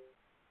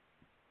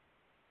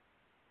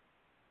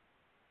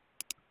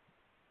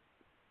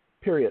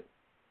 Period.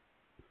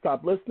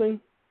 Stop listening.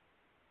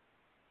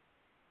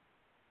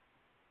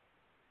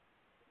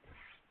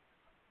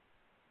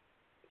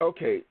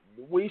 Okay,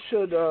 we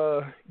should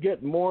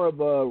get more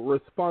of a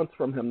response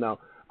from him now.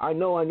 I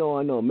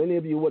know. Many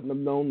of you wouldn't have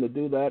known to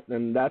do that,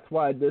 and that's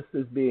why this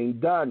is being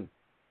done.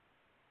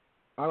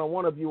 I don't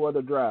want to view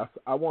other drafts.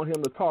 I want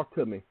him to talk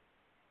to me.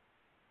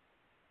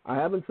 I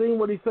haven't seen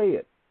what he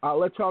said. I'll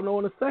let y'all know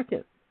in a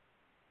second.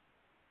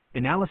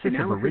 Analysis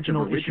of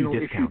original issue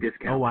discount,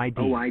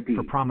 OID,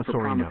 for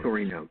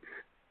promissory notes.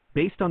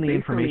 Based on the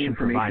information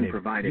provided,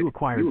 you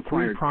acquired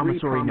 3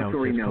 promissory notes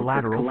as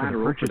collateral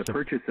for the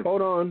purchase of...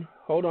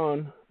 Hold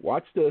on.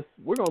 Watch this.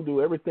 We're going to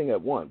do everything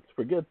at once.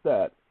 Forget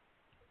that.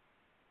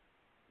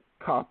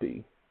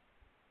 Copy.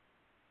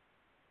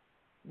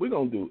 We're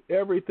going to do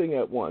everything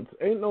at once.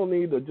 Ain't no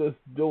need of just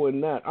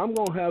doing that. I'm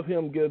going to have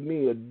him give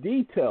me a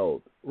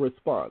detailed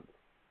response.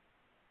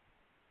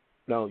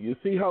 Now, you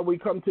see how we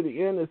come to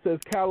the end? It says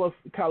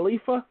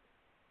Khalifa?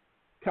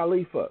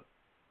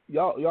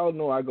 Y'all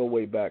know I go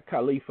way back.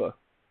 Khalifa.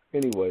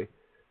 Anyway,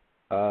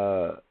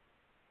 we're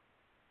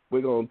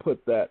going to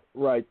put that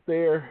right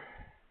there.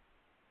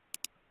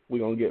 We're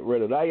going to get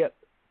rid of that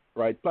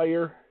right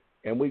there.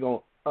 And we're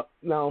going to...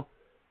 now,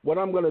 what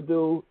I'm going to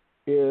do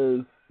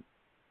is...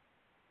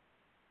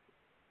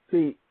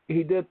 See,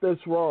 he did this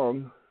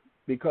wrong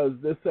because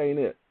this ain't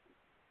it.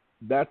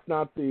 That's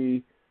not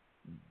the...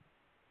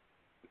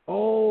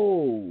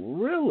 Oh,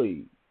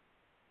 really?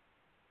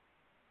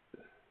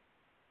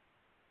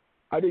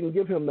 I didn't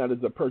give him that as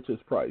a purchase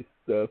price.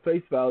 The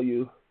face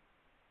value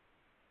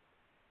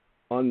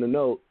on the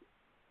note.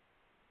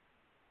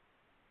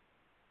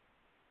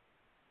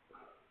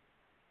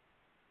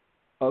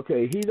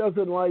 Okay, he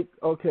doesn't like...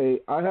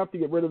 Okay, I have to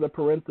get rid of the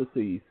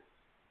parentheses.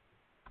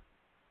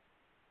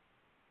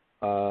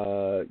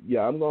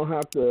 Yeah, I'm going to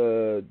have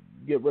to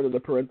get rid of the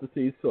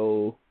parentheses.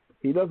 So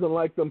he doesn't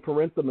like them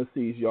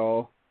parentheses,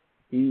 y'all.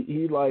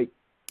 He like,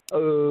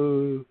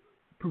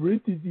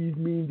 parentheses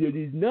mean that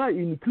it's not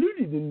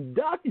included in the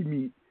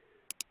document.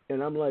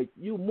 And I'm like,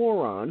 you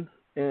moron.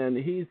 And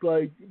he's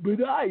like, but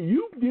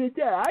you did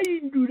that. I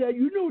didn't do that.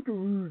 You know what the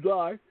rules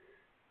are.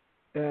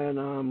 And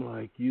I'm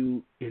like,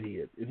 you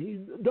idiot. And he's,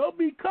 don't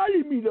be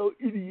calling me no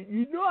idiot.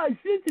 You know how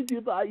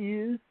sensitive I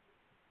is.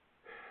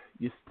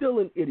 You're still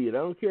an idiot. I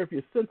don't care if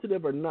you're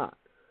sensitive or not.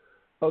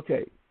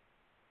 Okay.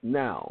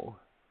 Now,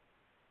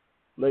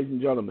 ladies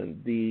and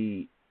gentlemen,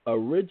 the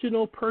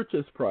original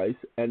purchase price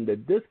and the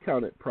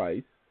discounted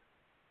price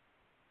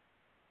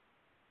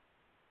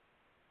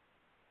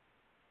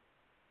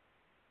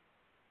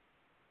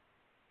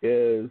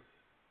is,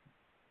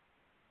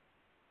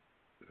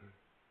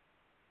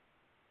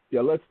 yeah,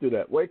 let's do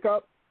that. Wake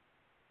up.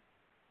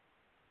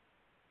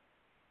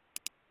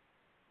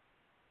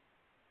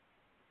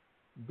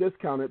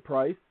 Discounted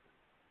price.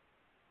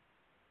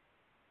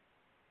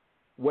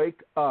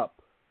 Wake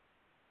up.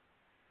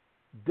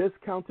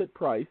 Discounted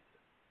price.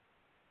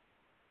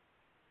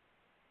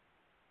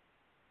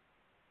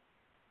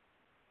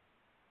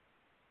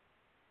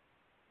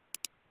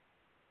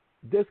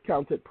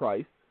 Discounted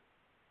price.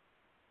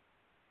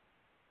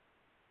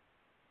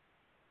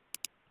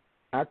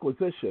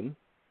 Acquisition.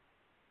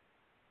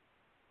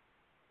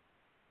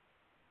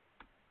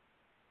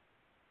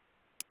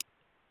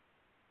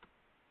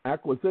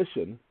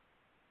 Acquisition.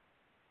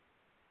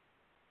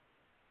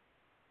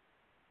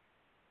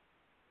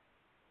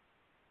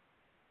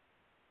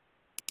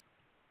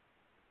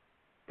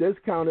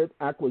 Discounted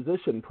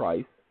acquisition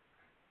price.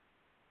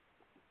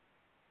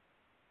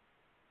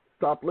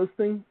 Stop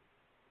listing.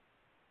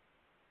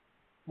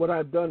 What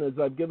I've done is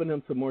I've given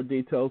him some more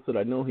details that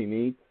I know he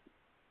needs.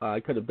 I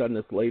could have done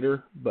this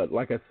later, but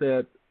like I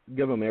said,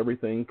 give him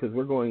everything because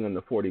we're going on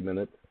the 40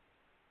 minutes.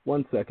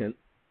 1 second.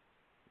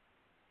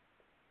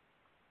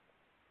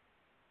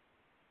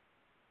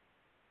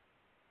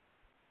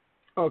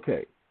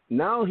 Okay,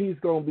 now he's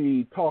going to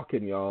be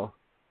talking, y'all.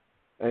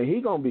 And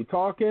he going to be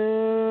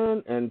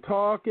talking, and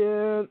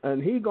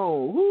he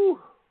going, whoo.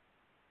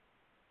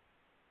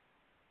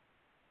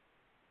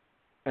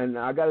 And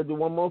I got to do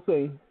one more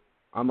thing.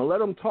 I'm going to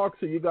let him talk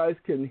so you guys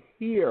can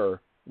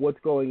hear what's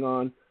going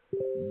on.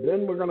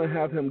 Then we're going to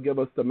have him give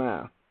us the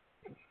math.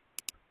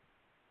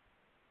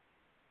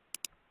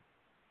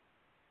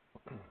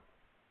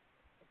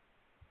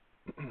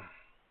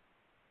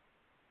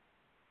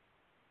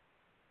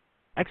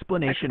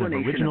 Explanation of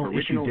original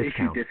issue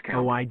discount,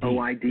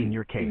 OID, in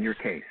your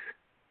case.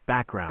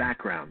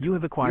 Background. You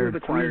have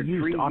acquired 3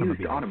 used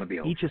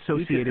automobiles, each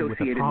associated with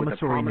a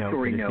promissory note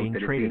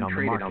that is being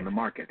traded on the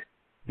market.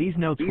 These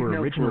notes were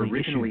originally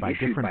issued by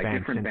different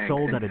banks and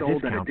sold at a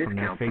discount from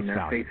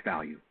their face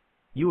value.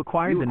 You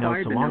acquired the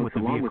notes along with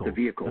the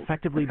vehicle,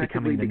 effectively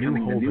becoming the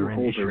new holder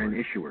and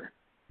issuer.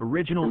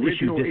 Original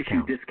issue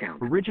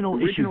discount. Original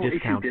issue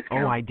discount,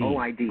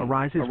 OID,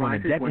 arises when a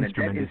debt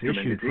instrument is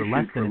issued for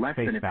less than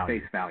its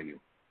face value.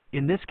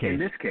 In this case,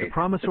 the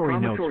promissory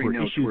notes were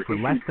issued for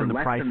less than the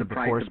price of the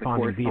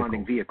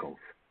corresponding vehicles.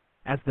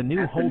 As the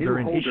new holder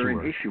and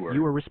issuer,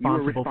 you are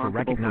responsible for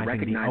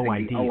recognizing the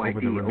OID over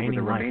the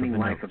remaining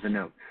life of the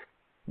notes.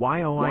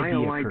 Why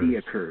OID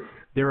occurs.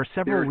 There are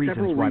several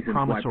reasons why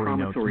promissory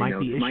notes might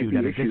be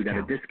issued at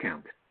a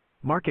discount.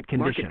 Market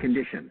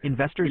conditions.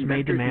 Investors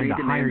may demand a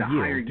higher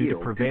yield due to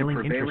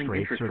prevailing interest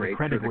rates or the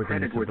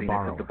creditworthiness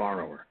of the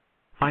borrower.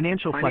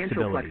 Financial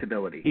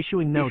flexibility.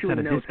 Issuing notes at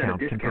a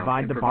discount can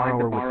provide the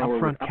borrower with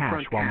upfront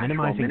cash while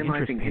minimizing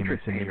interest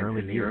payments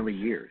in the early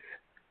years.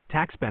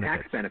 Tax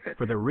benefits.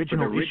 For the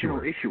original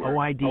issuer,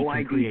 OID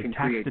can create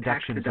tax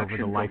deductions over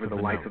the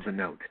life of the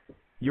note.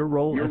 Your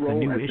role as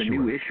the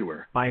new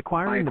issuer. By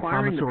acquiring the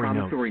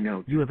promissory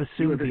note, you have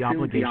assumed the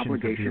obligations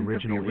of the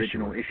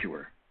original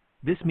issuer.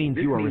 This means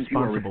you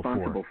are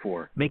responsible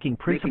for making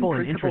principal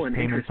and interest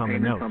payments on the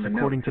notes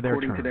according to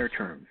their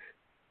terms.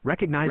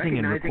 Recognizing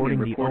and reporting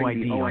the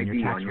OID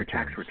on your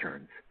tax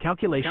returns.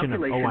 Calculation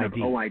of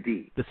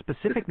OID. The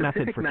specific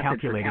method for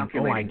calculating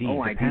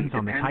OID depends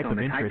on the type of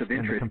interest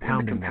and the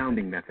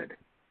compounding method.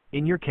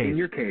 In your case,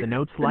 the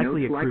notes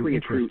likely accrue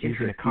interest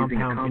using a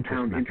compound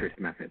interest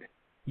method.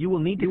 You will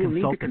need to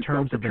consult the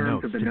terms of the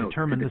notes to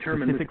determine the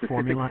specific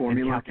formula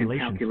and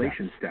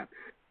calculation steps.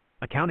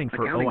 Accounting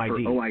for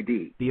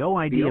OID. The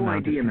OID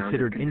amount is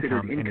considered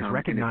income and is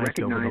recognized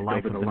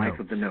over the life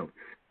of the notes.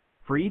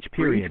 For each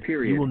period,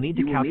 you will need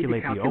to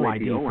calculate the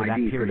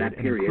OID for that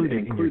period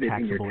and include it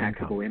in your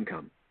taxable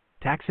income.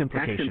 Tax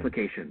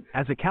implications.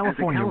 As a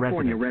California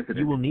resident,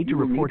 you will need to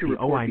report the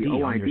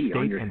OID on your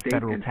state and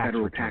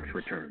federal tax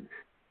returns.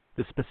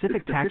 The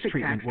specific tax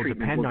treatment will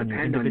depend on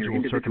your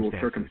individual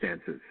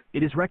circumstances.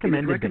 It is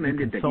recommended that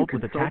you consult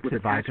with a tax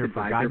advisor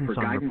for guidance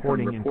on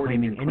reporting and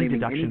claiming any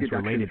deductions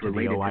related to the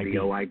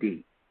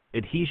OID.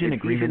 Adhesion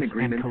agreements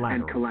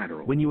and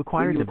collateral. When you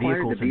acquired the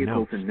vehicles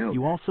and notes,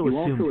 you also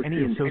assumed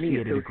any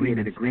associated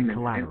agreements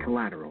and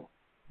collateral.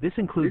 This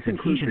includes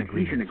adhesion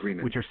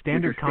agreements, which are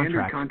standard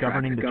contracts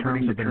governing the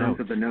terms of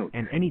the notes,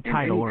 and any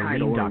title or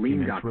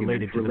lien documents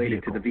related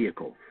to the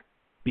vehicle.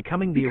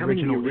 Becoming the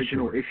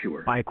original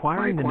issuer. By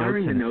acquiring the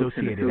notes and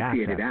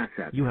associated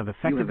assets, you have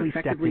effectively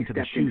stepped into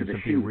the shoes of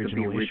the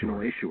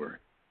original issuer.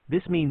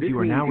 This means you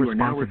are now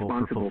responsible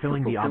for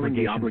fulfilling the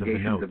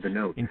obligations of the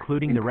note,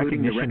 including the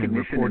recognition and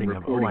reporting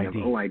of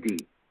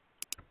OID.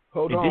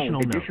 Hold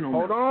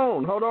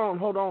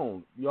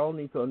on. Y'all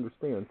need to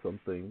understand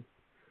something.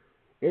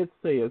 It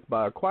says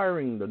by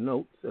acquiring the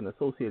notes and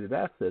associated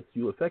assets,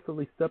 you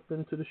effectively stepped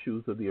into the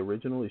shoes of the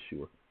original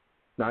issuer.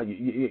 Now,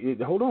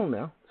 hold on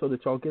now, so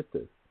that y'all get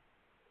this.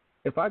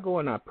 If I go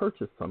and I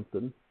purchase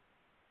something,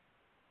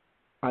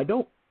 I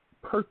don't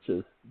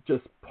purchase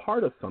just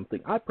part of something.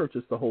 I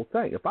purchase the whole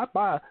thing. If I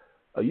buy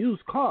a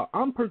used car,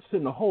 I'm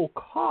purchasing the whole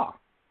car.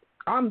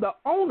 I'm the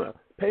owner.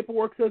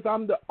 Paperwork says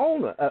I'm the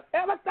owner of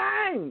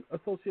everything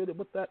associated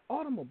with that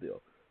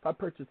automobile. If I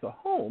purchase a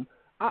home,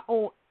 I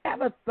own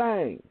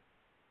everything.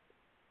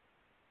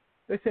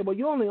 They say, well,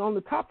 you only own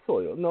the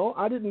topsoil. No,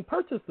 I didn't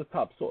purchase the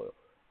topsoil.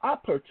 I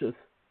purchased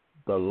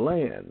the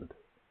land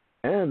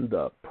and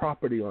the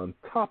property on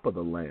top of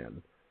the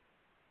land.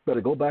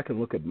 Better go back and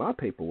look at my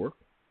paperwork.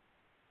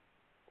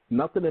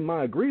 Nothing in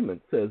my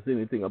agreement says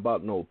anything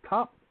about no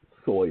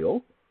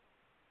topsoil.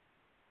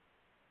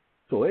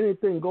 So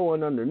anything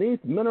going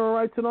underneath, mineral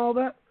rights and all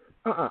that,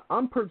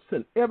 I'm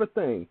purchasing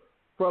everything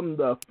from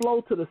the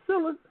flow to the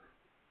ceiling,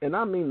 and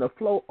I mean the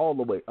flow all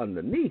the way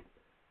underneath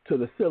to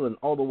the ceiling,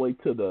 all the way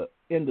to the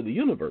end of the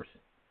universe.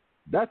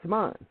 That's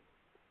mine.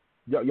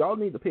 Y'all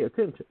need to pay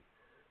attention.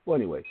 Well,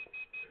 anyway,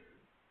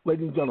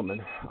 ladies and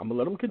gentlemen, I'm going to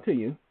let them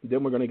continue.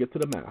 Then we're going to get to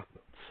the math.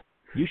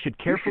 You should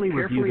carefully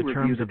review the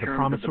terms of the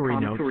promissory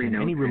notes and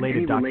any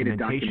related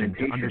documentation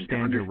to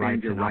understand your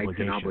rights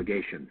and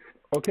obligations.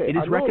 Okay, it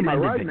is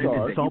recommended that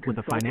you consult with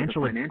a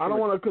financial advisor. I don't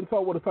want to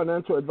consult with a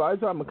financial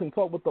advisor. I'm going to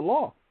consult with the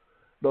law.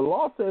 The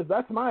law says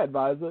that's my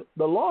advisor.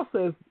 The law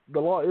says the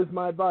law is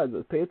my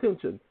advisor. Pay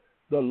attention.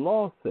 The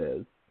law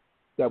says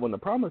that when the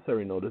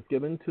promissory note is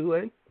given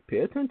to pay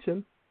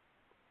attention,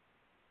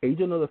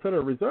 agent of the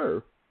Federal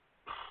Reserve,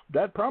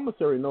 that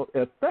promissory note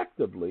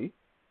effectively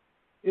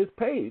is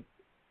paid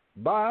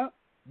by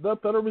the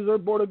Federal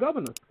Reserve Board of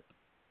Governors.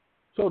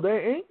 So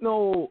there ain't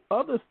no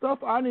other stuff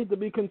I need to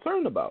be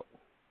concerned about.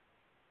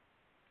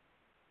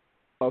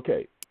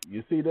 Okay,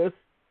 you see this?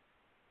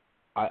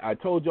 I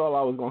told y'all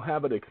I was going to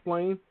have it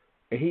explained,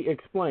 and he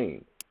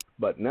explained.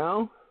 But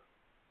now,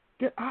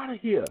 get out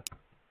of here.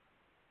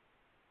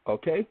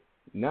 Okay,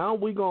 now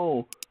we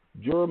going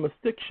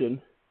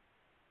jurisdiction.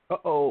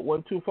 Uh-oh,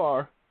 went too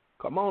far.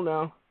 Come on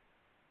now.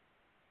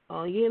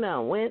 Oh, you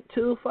know, went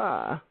too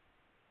far.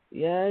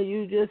 Yeah,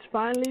 you just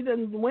finally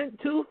done went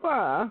too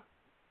far.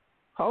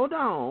 Hold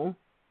on.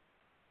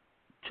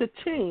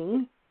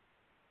 Cha-ching.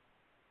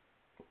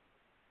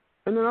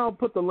 And then I'll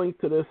put the link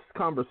to this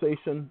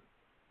conversation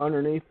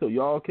underneath so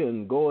y'all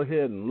can go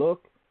ahead and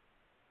look.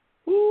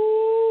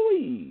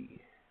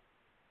 Woo-wee.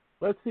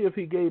 Let's see if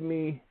he gave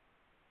me...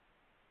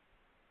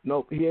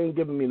 Nope, he ain't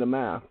giving me the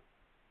math.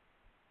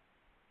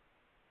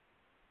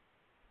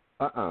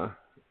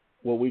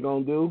 What we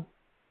gonna do?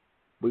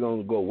 We're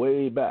gonna go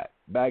way back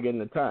in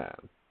the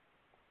time.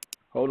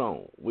 Hold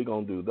on. We're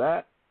gonna do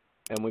that,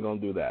 and we're gonna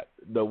do that.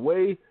 The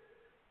way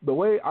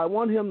I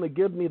want him to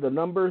give me the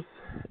numbers,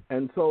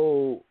 and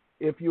so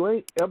if you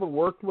ain't ever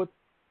worked with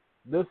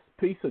this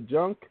piece of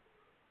junk,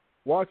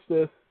 watch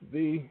this.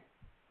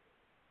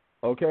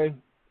 Okay?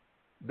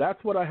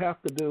 That's what I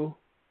have to do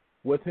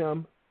with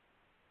him.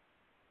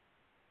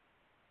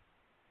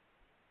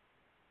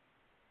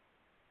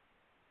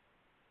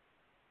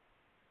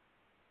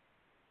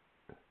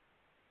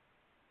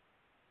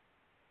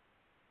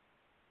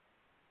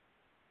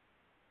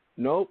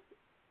 Nope.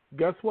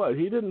 Guess what?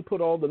 He didn't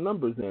put all the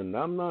numbers in.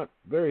 I'm not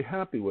very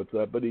happy with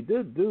that, but he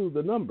did do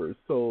the numbers.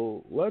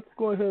 So let's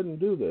go ahead and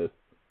do this.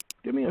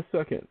 Give me a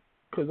second,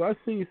 because I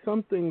see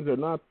some things are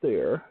not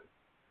there.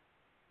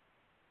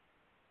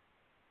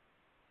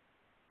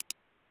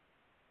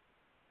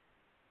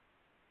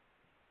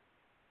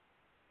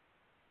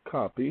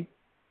 Copy.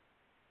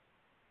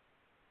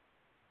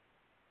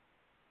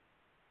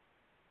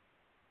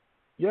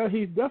 Yeah,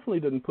 he definitely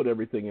didn't put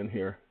everything in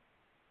here.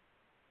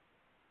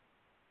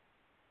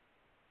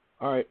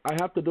 All right, I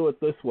have to do it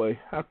this way.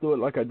 I have to do it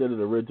like I did it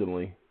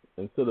originally.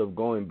 Instead of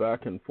going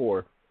back and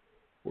forth,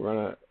 we're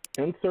going to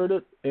insert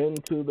it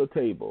into the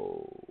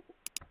table.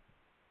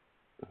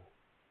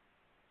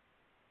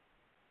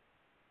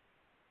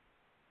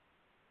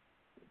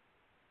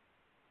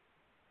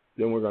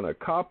 Then we're going to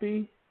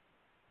copy.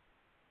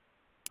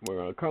 We're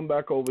going to come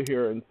back over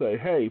here and say,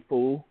 hey,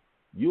 fool,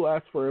 you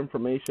asked for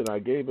information. I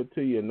gave it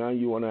to you, and now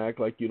you want to act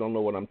like you don't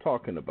know what I'm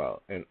talking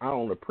about. And I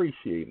don't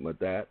appreciate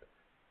that.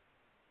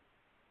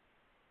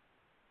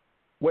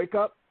 Wake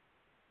up.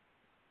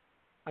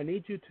 I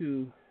need you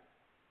to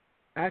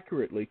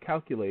accurately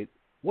calculate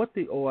what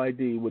the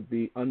OID would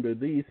be under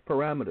these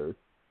parameters.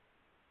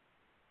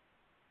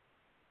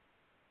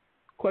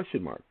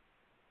 Question mark.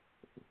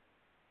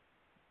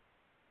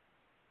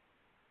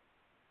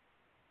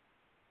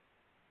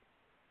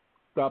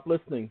 Stop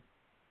listening.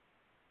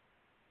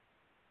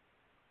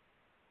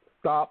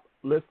 Stop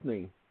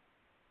listening.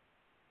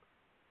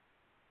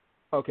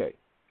 Okay.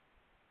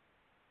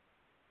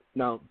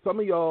 Now, some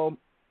of y'all,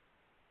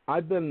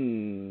 I've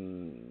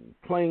been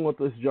playing with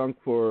this junk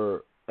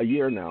for a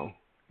year now,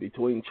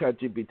 between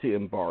ChatGPT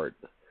and Bard.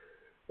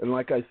 And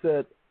like I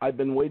said, I've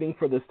been waiting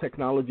for this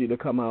technology to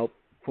come out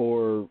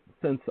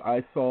since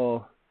I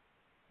saw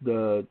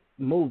the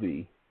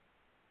movie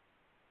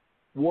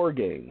War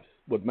Games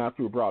with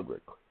Matthew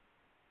Broderick.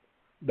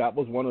 That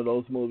was one of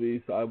those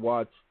movies I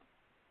watched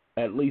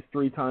at least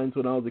 3 times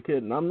when I was a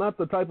kid. And I'm not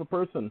the type of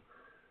person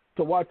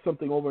to watch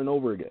something over and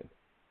over again.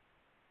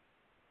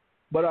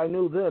 But I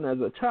knew then as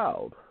a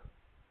child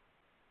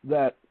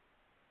that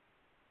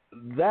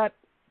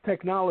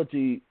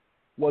technology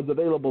was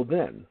available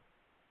then.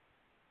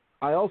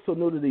 I also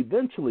knew that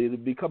eventually it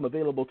would become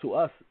available to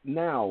us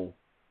now.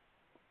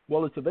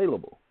 Well, it's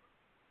available.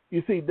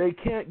 You see, they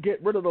can't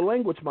get rid of the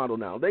language model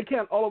now. They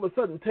can't all of a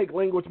sudden take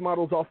language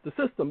models off the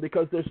system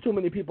because there's too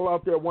many people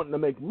out there wanting to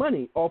make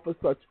money off of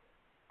such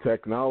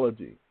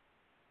technology.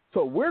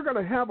 So we're going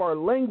to have our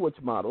language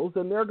models,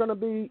 and they're going to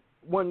be,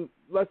 when,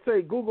 let's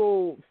say,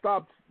 Google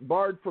stops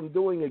Bard from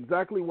doing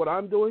exactly what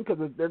I'm doing, because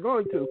they're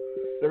going to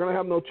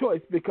have no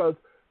choice, because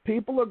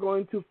people are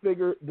going to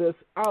figure this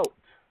out.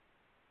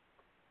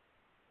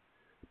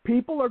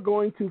 People are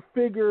going to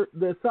figure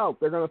this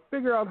out. They're going to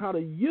figure out how to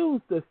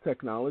use this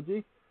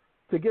technology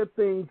to get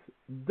things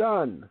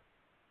done.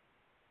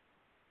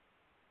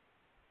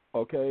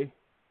 Okay?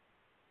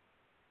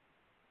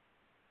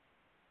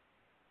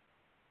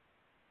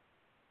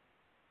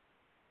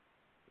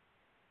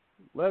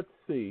 Let's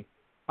see.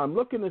 I'm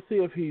looking to see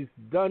if he's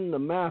done the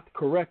math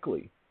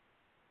correctly.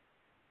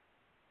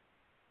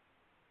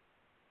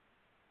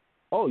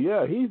 Oh,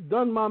 yeah, he's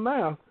done my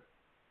math.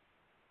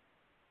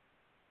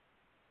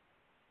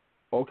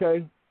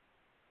 Okay?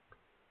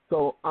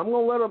 So I'm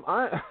gonna let him.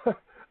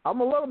 I'm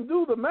gonna let him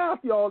do the math,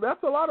 y'all.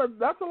 That's a lot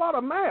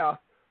of math.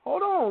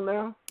 Hold on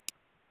now.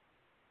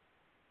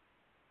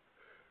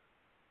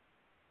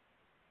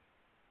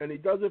 And he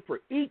does it for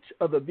each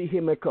of the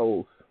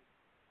vehicles.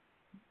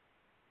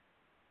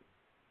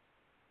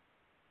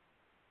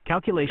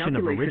 Calculation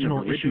of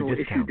original issue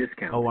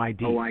discount,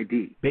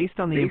 OID. Based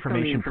on the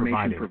information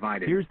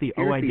provided, here's the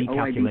OID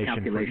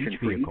calculation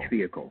for each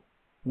vehicle.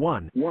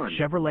 1.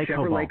 Chevrolet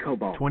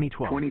Cobalt,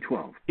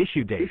 2012.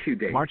 Issue date,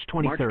 March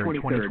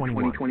 23rd,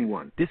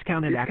 2021.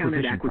 Discounted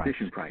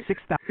acquisition price,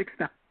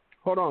 $6,000.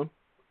 Hold on.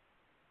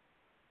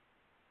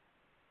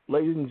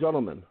 Ladies and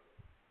gentlemen,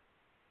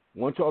 I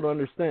want y'all to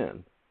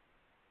understand,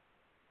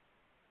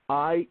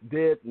 I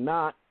did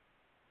not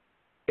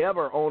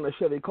ever own a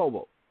Chevy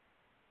Cobalt.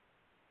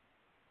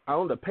 I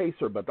owned a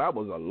Pacer, but that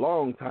was a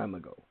long time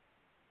ago.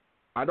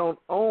 I don't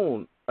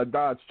own a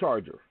Dodge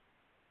Charger.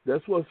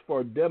 This was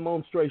for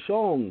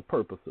demonstration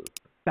purposes.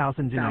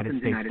 United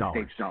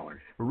States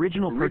dollars.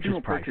 Original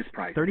purchase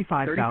price,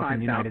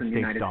 35,000 United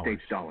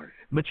States dollars.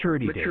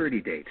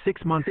 Maturity date,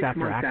 6 months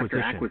after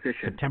acquisition,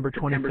 September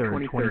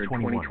 23rd,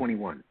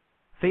 2021.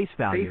 Face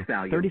value,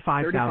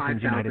 35,000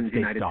 United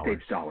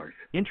States dollars.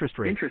 Interest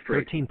rate,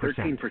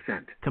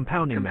 13%.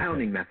 Compounding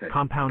method,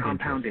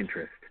 compound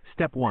interest.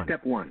 Step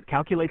 1.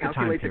 Calculate the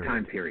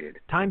time period.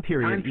 Time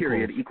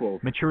period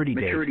equals maturity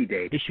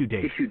date, issue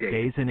date,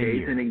 days in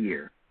a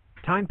year.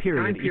 Time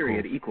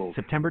period equals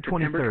September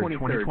 23rd,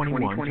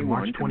 2021 to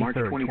March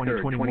 23rd,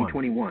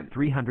 2021,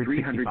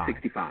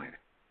 365.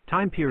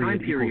 Time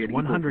period equals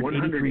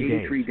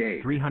 183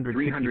 days,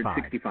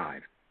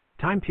 365.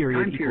 Time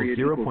period equals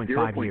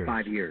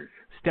 0.5 years.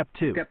 Step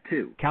 2.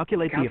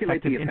 Calculate the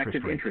effective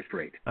interest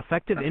rate.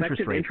 Effective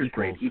interest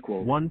rate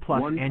equals 1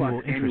 plus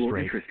annual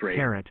interest rate,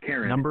 caret,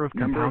 number of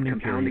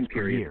compounding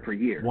periods per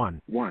year,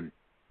 1.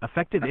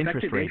 Effective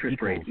interest rate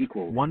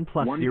equals 1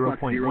 plus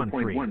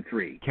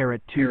 0.13,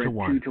 caret 2 to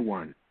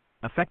 1.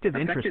 Effective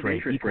interest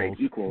rate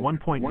equals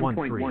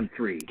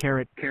 1.13,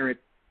 caret.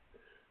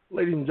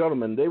 Ladies and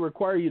gentlemen, they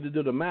require you to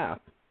do the math.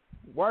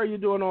 Why are you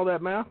doing all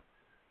that math?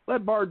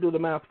 Let Bard do the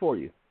math for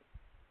you.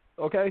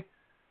 Okay?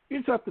 You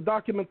just have to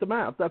document the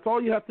math. That's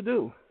all you have to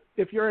do.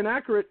 If you're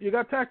inaccurate, you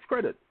got tax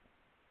credit.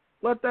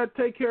 Let that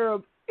take care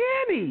of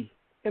any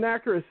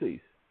inaccuracies.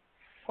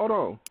 Hold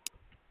on.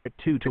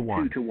 2 to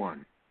 1.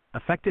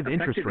 Effective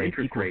interest rate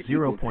equals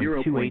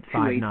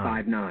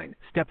 0.2859.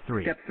 Step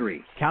 3.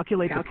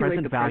 Calculate the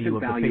present value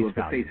of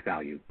the face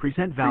value.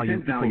 Present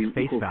value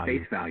equals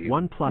face value,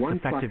 1 plus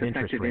effective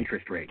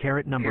interest rate,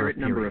 caret number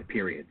of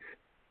periods.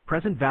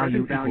 Present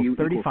value equals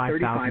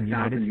 35,000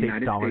 United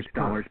States dollars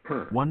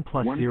per 1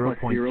 plus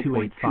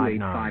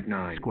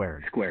 0.2859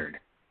 squared.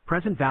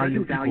 Present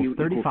value equals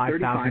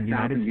 35,000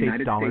 United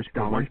States dollars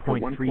per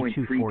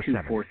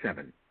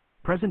 1.3247.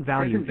 Present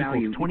value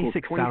equals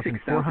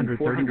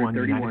 26,431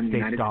 United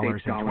States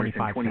dollars and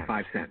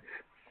 25 cents.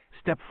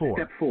 Step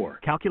 4.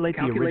 Calculate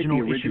the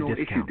original issue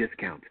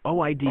discount.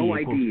 OID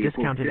equals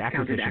discounted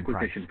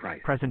acquisition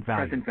price. Present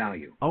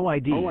value.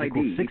 OID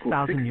equals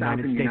 6,000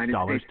 United States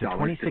dollars to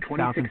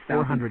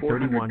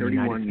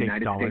 26,431 United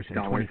States dollars and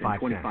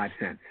 25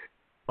 cents.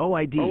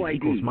 OID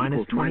equals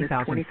minus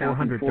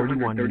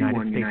 20,431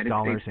 United States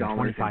dollars and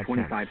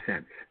 25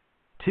 cents.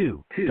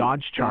 2.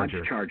 Dodge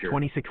Charger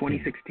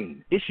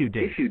 2016. Issue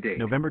date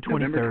November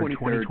 23rd,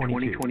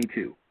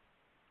 2022.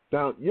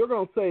 Now, you're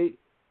going to say,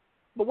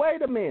 but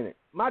wait a minute.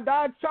 My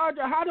Dodge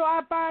Charger, how do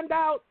I find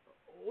out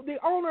the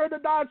owner of the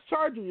Dodge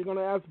Charger? You're going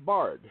to ask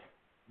Bard.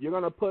 You're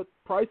going to put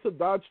price of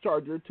Dodge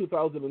Charger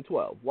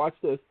 2012. Watch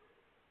this.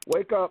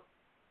 Wake up.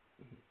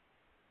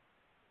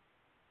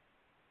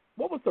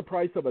 What was the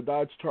price of a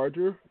Dodge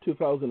Charger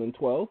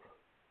 2012?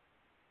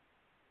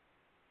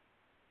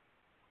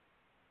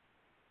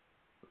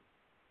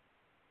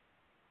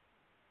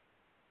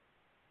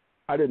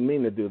 I didn't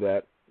mean to do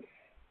that.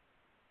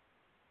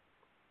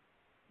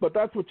 But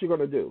that's what you're going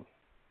to do.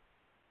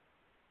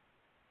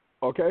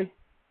 Okay?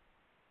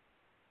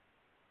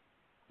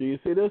 Do you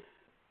see this?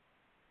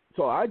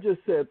 So I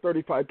just said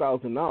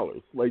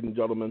 $35,000, ladies and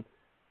gentlemen.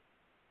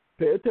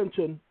 Pay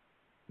attention.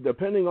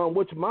 Depending on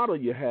which model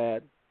you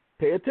had,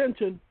 pay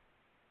attention.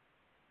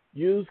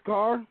 Used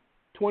car,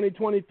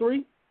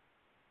 2023.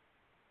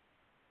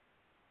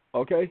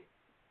 Okay?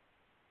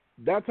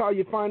 That's how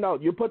you find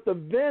out. You put the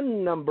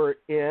VIN number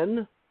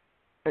in,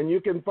 and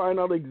you can find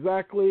out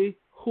exactly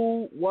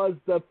who was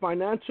the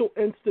financial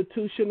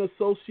institution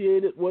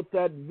associated with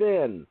that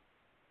VIN.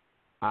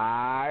 All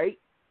right.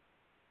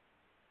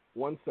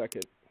 1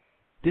 second.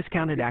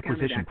 Discounted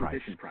acquisition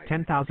price,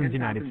 10,000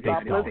 United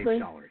States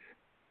dollars.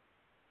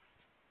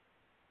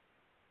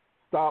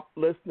 Stop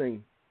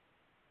listening.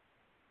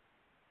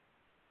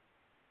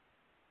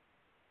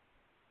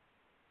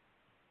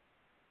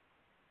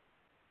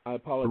 I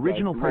apologize.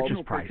 Original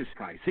purchase price,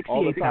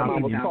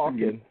 68,000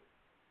 United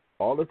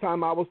All the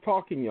time I was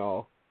talking,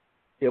 y'all,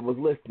 it was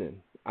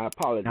listening. I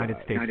apologize.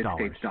 United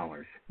States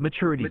dollars.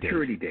 Maturity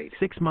date,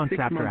 6 months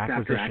after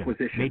acquisition,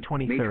 May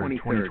 23rd,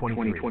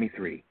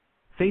 2023.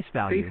 Face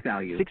value,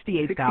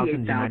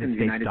 68,000 United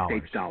States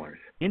dollars.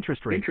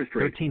 Interest rate,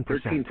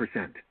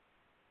 13%.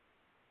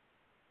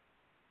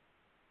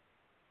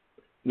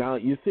 Now,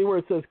 you see where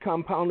it says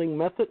compounding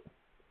method?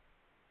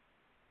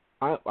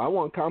 I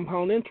want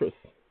compound interest.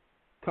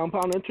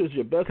 Compound interest is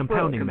your best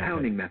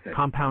Compounding method.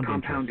 Compound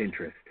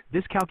interest.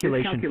 This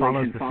calculation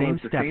follows the same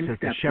steps as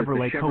the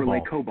Chevrolet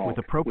Cobalt with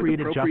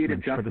appropriate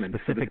adjustments for the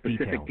specific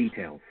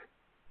details.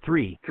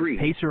 3.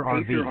 Pacer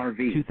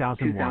RV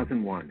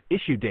 2001.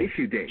 Issue date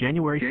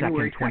January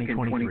 2nd,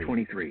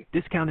 2023.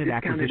 Discounted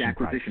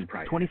acquisition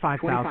price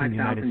 25,000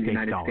 United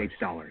States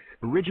dollars.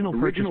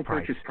 Original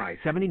purchase price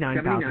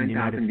 79,000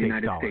 United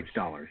States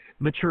dollars.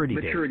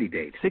 Maturity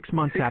date 6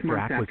 months after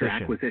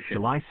acquisition,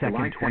 July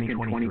 2nd,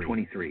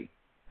 2023.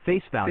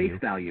 Face value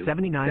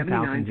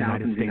 79,000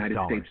 United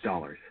States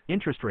dollars.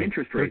 Interest rate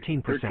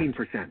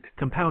 13%.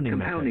 Compounding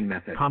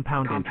method.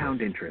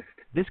 Compound interest.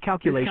 This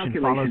calculation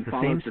follows the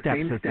same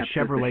steps as the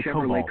Chevrolet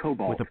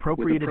Cobalt with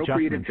appropriate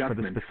adjustments for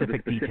the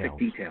specific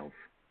details.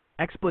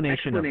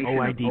 Explanation of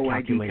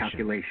OID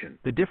calculation.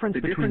 The difference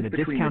between the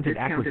discounted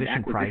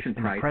acquisition price and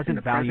the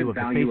present value of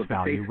the face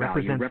value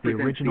represents the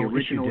original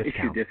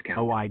issue discount,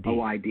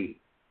 OID.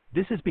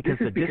 This is because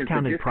the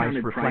discounted price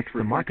reflects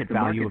the market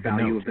value of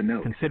the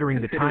note, considering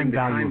the time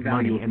value of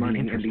money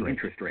and the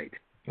interest rate.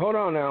 Hold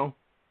on now.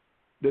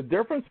 The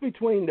difference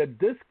between the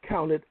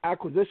discounted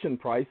acquisition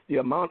price, the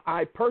amount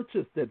I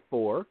purchased it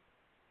for,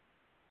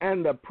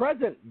 and the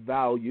present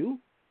value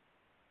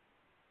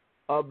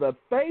of the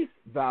face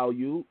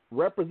value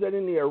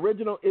representing the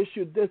original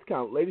issued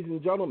discount. Ladies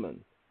and gentlemen,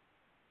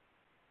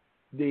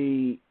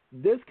 the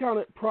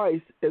discounted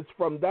price is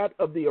from that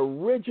of the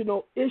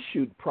original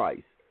issued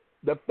price,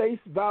 the face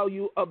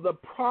value of the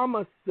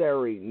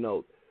promissory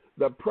note.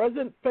 The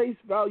present face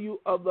value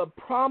of the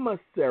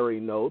promissory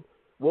note,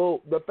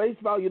 well, the face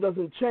value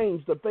doesn't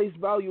change. The face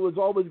value is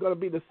always going to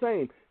be the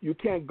same. You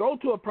can't go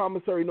to a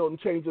promissory note and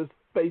change its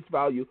face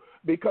value,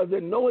 because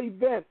in no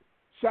event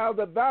shall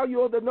the value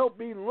of the note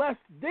be less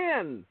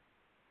than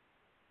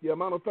the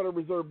amount of Federal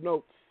Reserve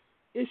notes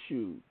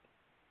issued.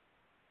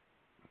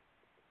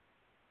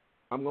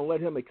 I'm going to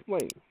let him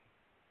explain.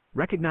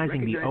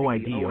 Recognizing the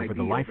OID over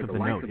the life of the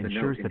note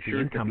ensures that the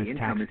income is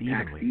taxed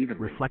evenly,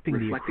 reflecting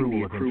the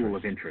accrual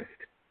of interest.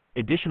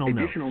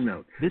 Additional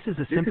note. This is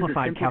a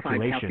simplified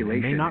calculation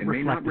and may not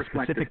reflect the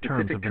specific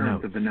terms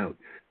of the note.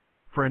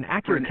 For an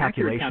accurate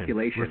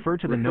calculation, refer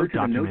to the note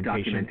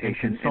documentation and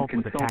consult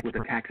with the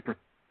tax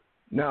professional.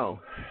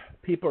 Now,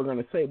 people are going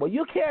to say, well,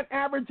 you can't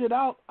average it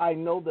out. I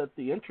know that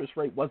the interest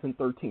rate wasn't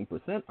 13%.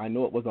 I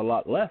know it was a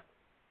lot less.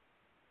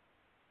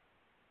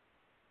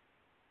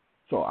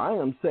 So I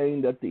am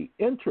saying that the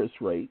interest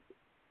rate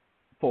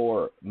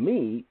for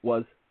me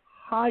was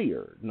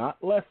higher,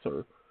 not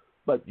lesser,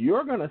 but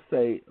you're going to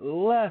say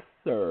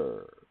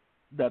lesser,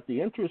 that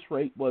the interest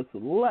rate was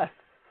less.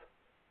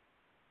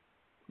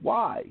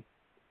 Why?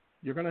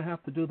 You're going to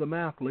have to do the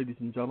math, ladies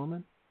and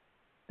gentlemen.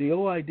 The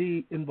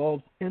OID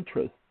involves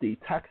interest, the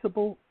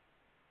taxable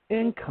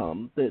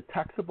income, the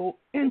taxable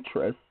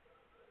interest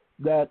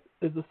that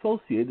is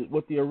associated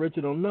with the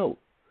original note.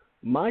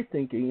 My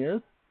thinking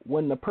is,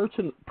 when the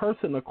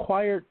person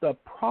acquired the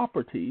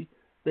property,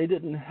 they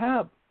didn't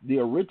have the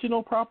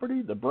original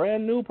property, the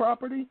brand new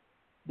property.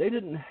 They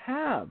didn't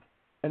have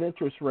an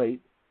interest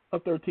rate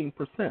of 13%.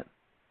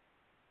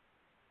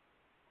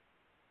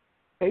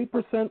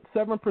 8%,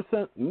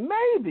 7%,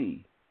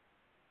 maybe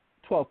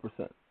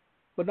 12%,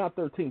 but not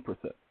 13%.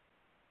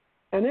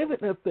 And even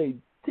if they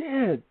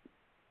did,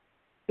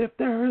 if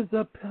there is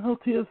a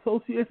penalty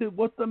associated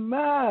with the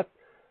math,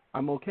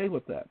 I'm okay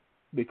with that,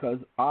 because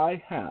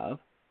I have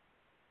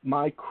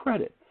my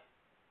credits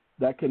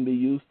that can be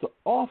used to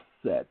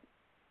offset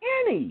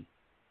any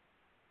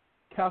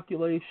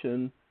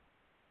calculation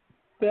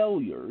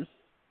failures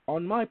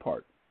on my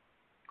part,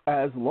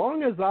 as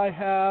long as I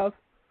have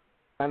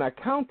an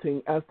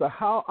accounting as to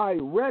how I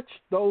retch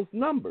those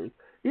numbers,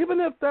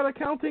 even if that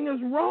accounting is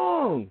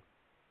wrong.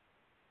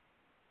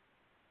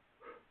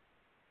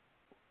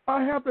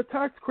 I have the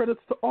tax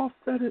credits to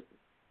offset it.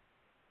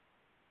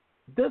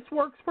 This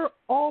works for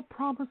all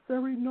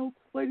promissory notes,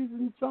 ladies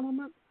and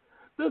gentlemen.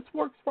 This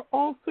works for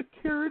all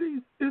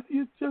securities if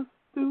you just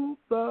do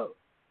the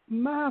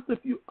math. If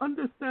you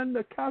understand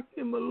the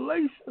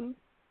calculation,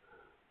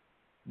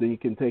 then you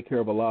can take care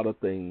of a lot of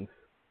things,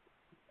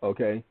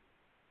 okay?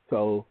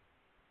 So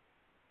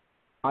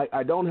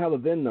I don't have a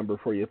VIN number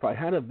for you. If I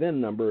had a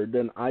VIN number,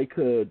 then I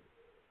could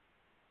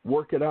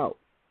work it out.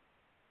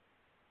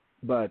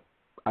 But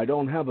I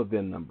don't have a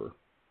VIN number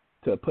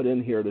to put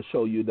in here to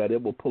show you that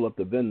it will pull up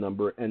the VIN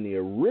number and the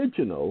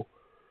original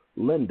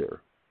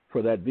lender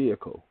for that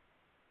vehicle.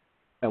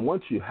 And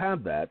once you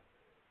have that,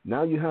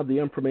 now you have the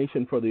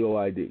information for the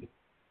OID.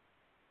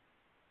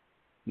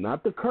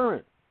 Not the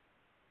current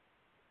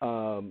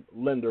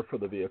lender for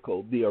the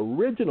vehicle, the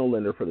original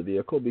lender for the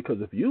vehicle, because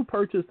if you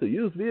purchase a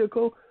used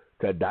vehicle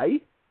today,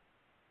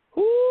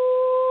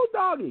 whoo,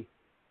 doggy,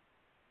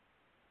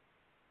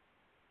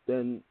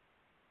 then,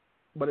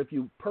 but if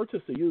you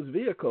purchase a used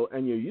vehicle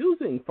and you're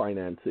using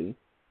financing,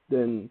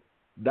 then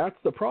that's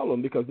the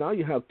problem, because now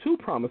you have two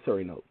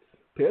promissory notes.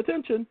 Pay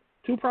attention.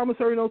 Two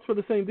promissory notes for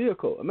the same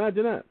vehicle.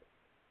 Imagine that.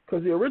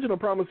 Because the original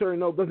promissory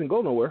note doesn't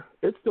go nowhere.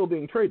 It's still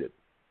being traded.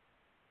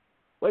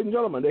 Ladies and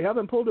gentlemen, they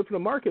haven't pulled it from the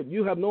market.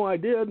 You have no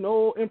idea,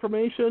 no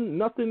information,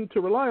 nothing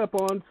to rely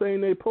upon saying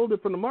they pulled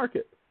it from the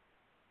market.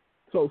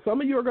 So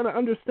some of you are going to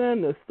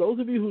understand this. Those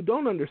of you who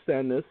don't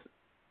understand this,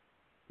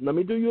 let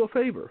me do you a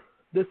favor.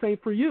 This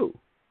ain't for you.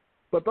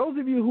 But those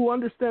of you who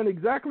understand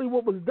exactly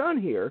what was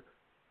done here,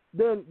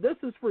 then this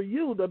is for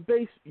you to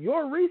base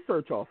your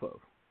research off of,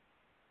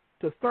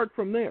 to start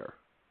from there.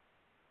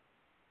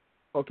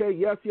 Okay,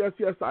 yes,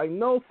 I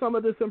know some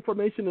of this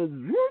information is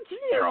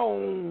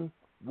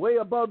way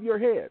above your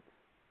heads,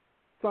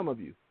 some of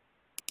you.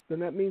 Then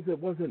that means it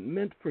wasn't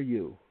meant for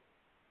you.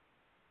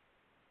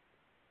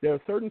 There are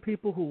certain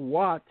people who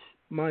watch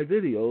my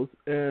videos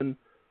and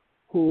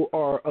who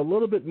are a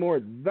little bit more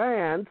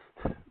advanced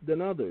than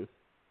others.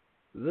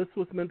 This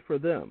was meant for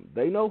them.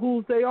 They know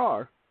who they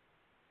are.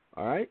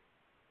 All right?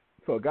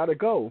 So gotta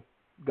go.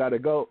 Y'all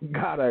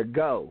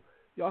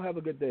have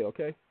a good day,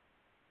 okay?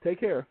 Take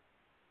care.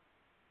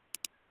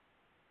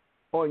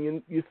 Oh,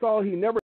 and you saw he never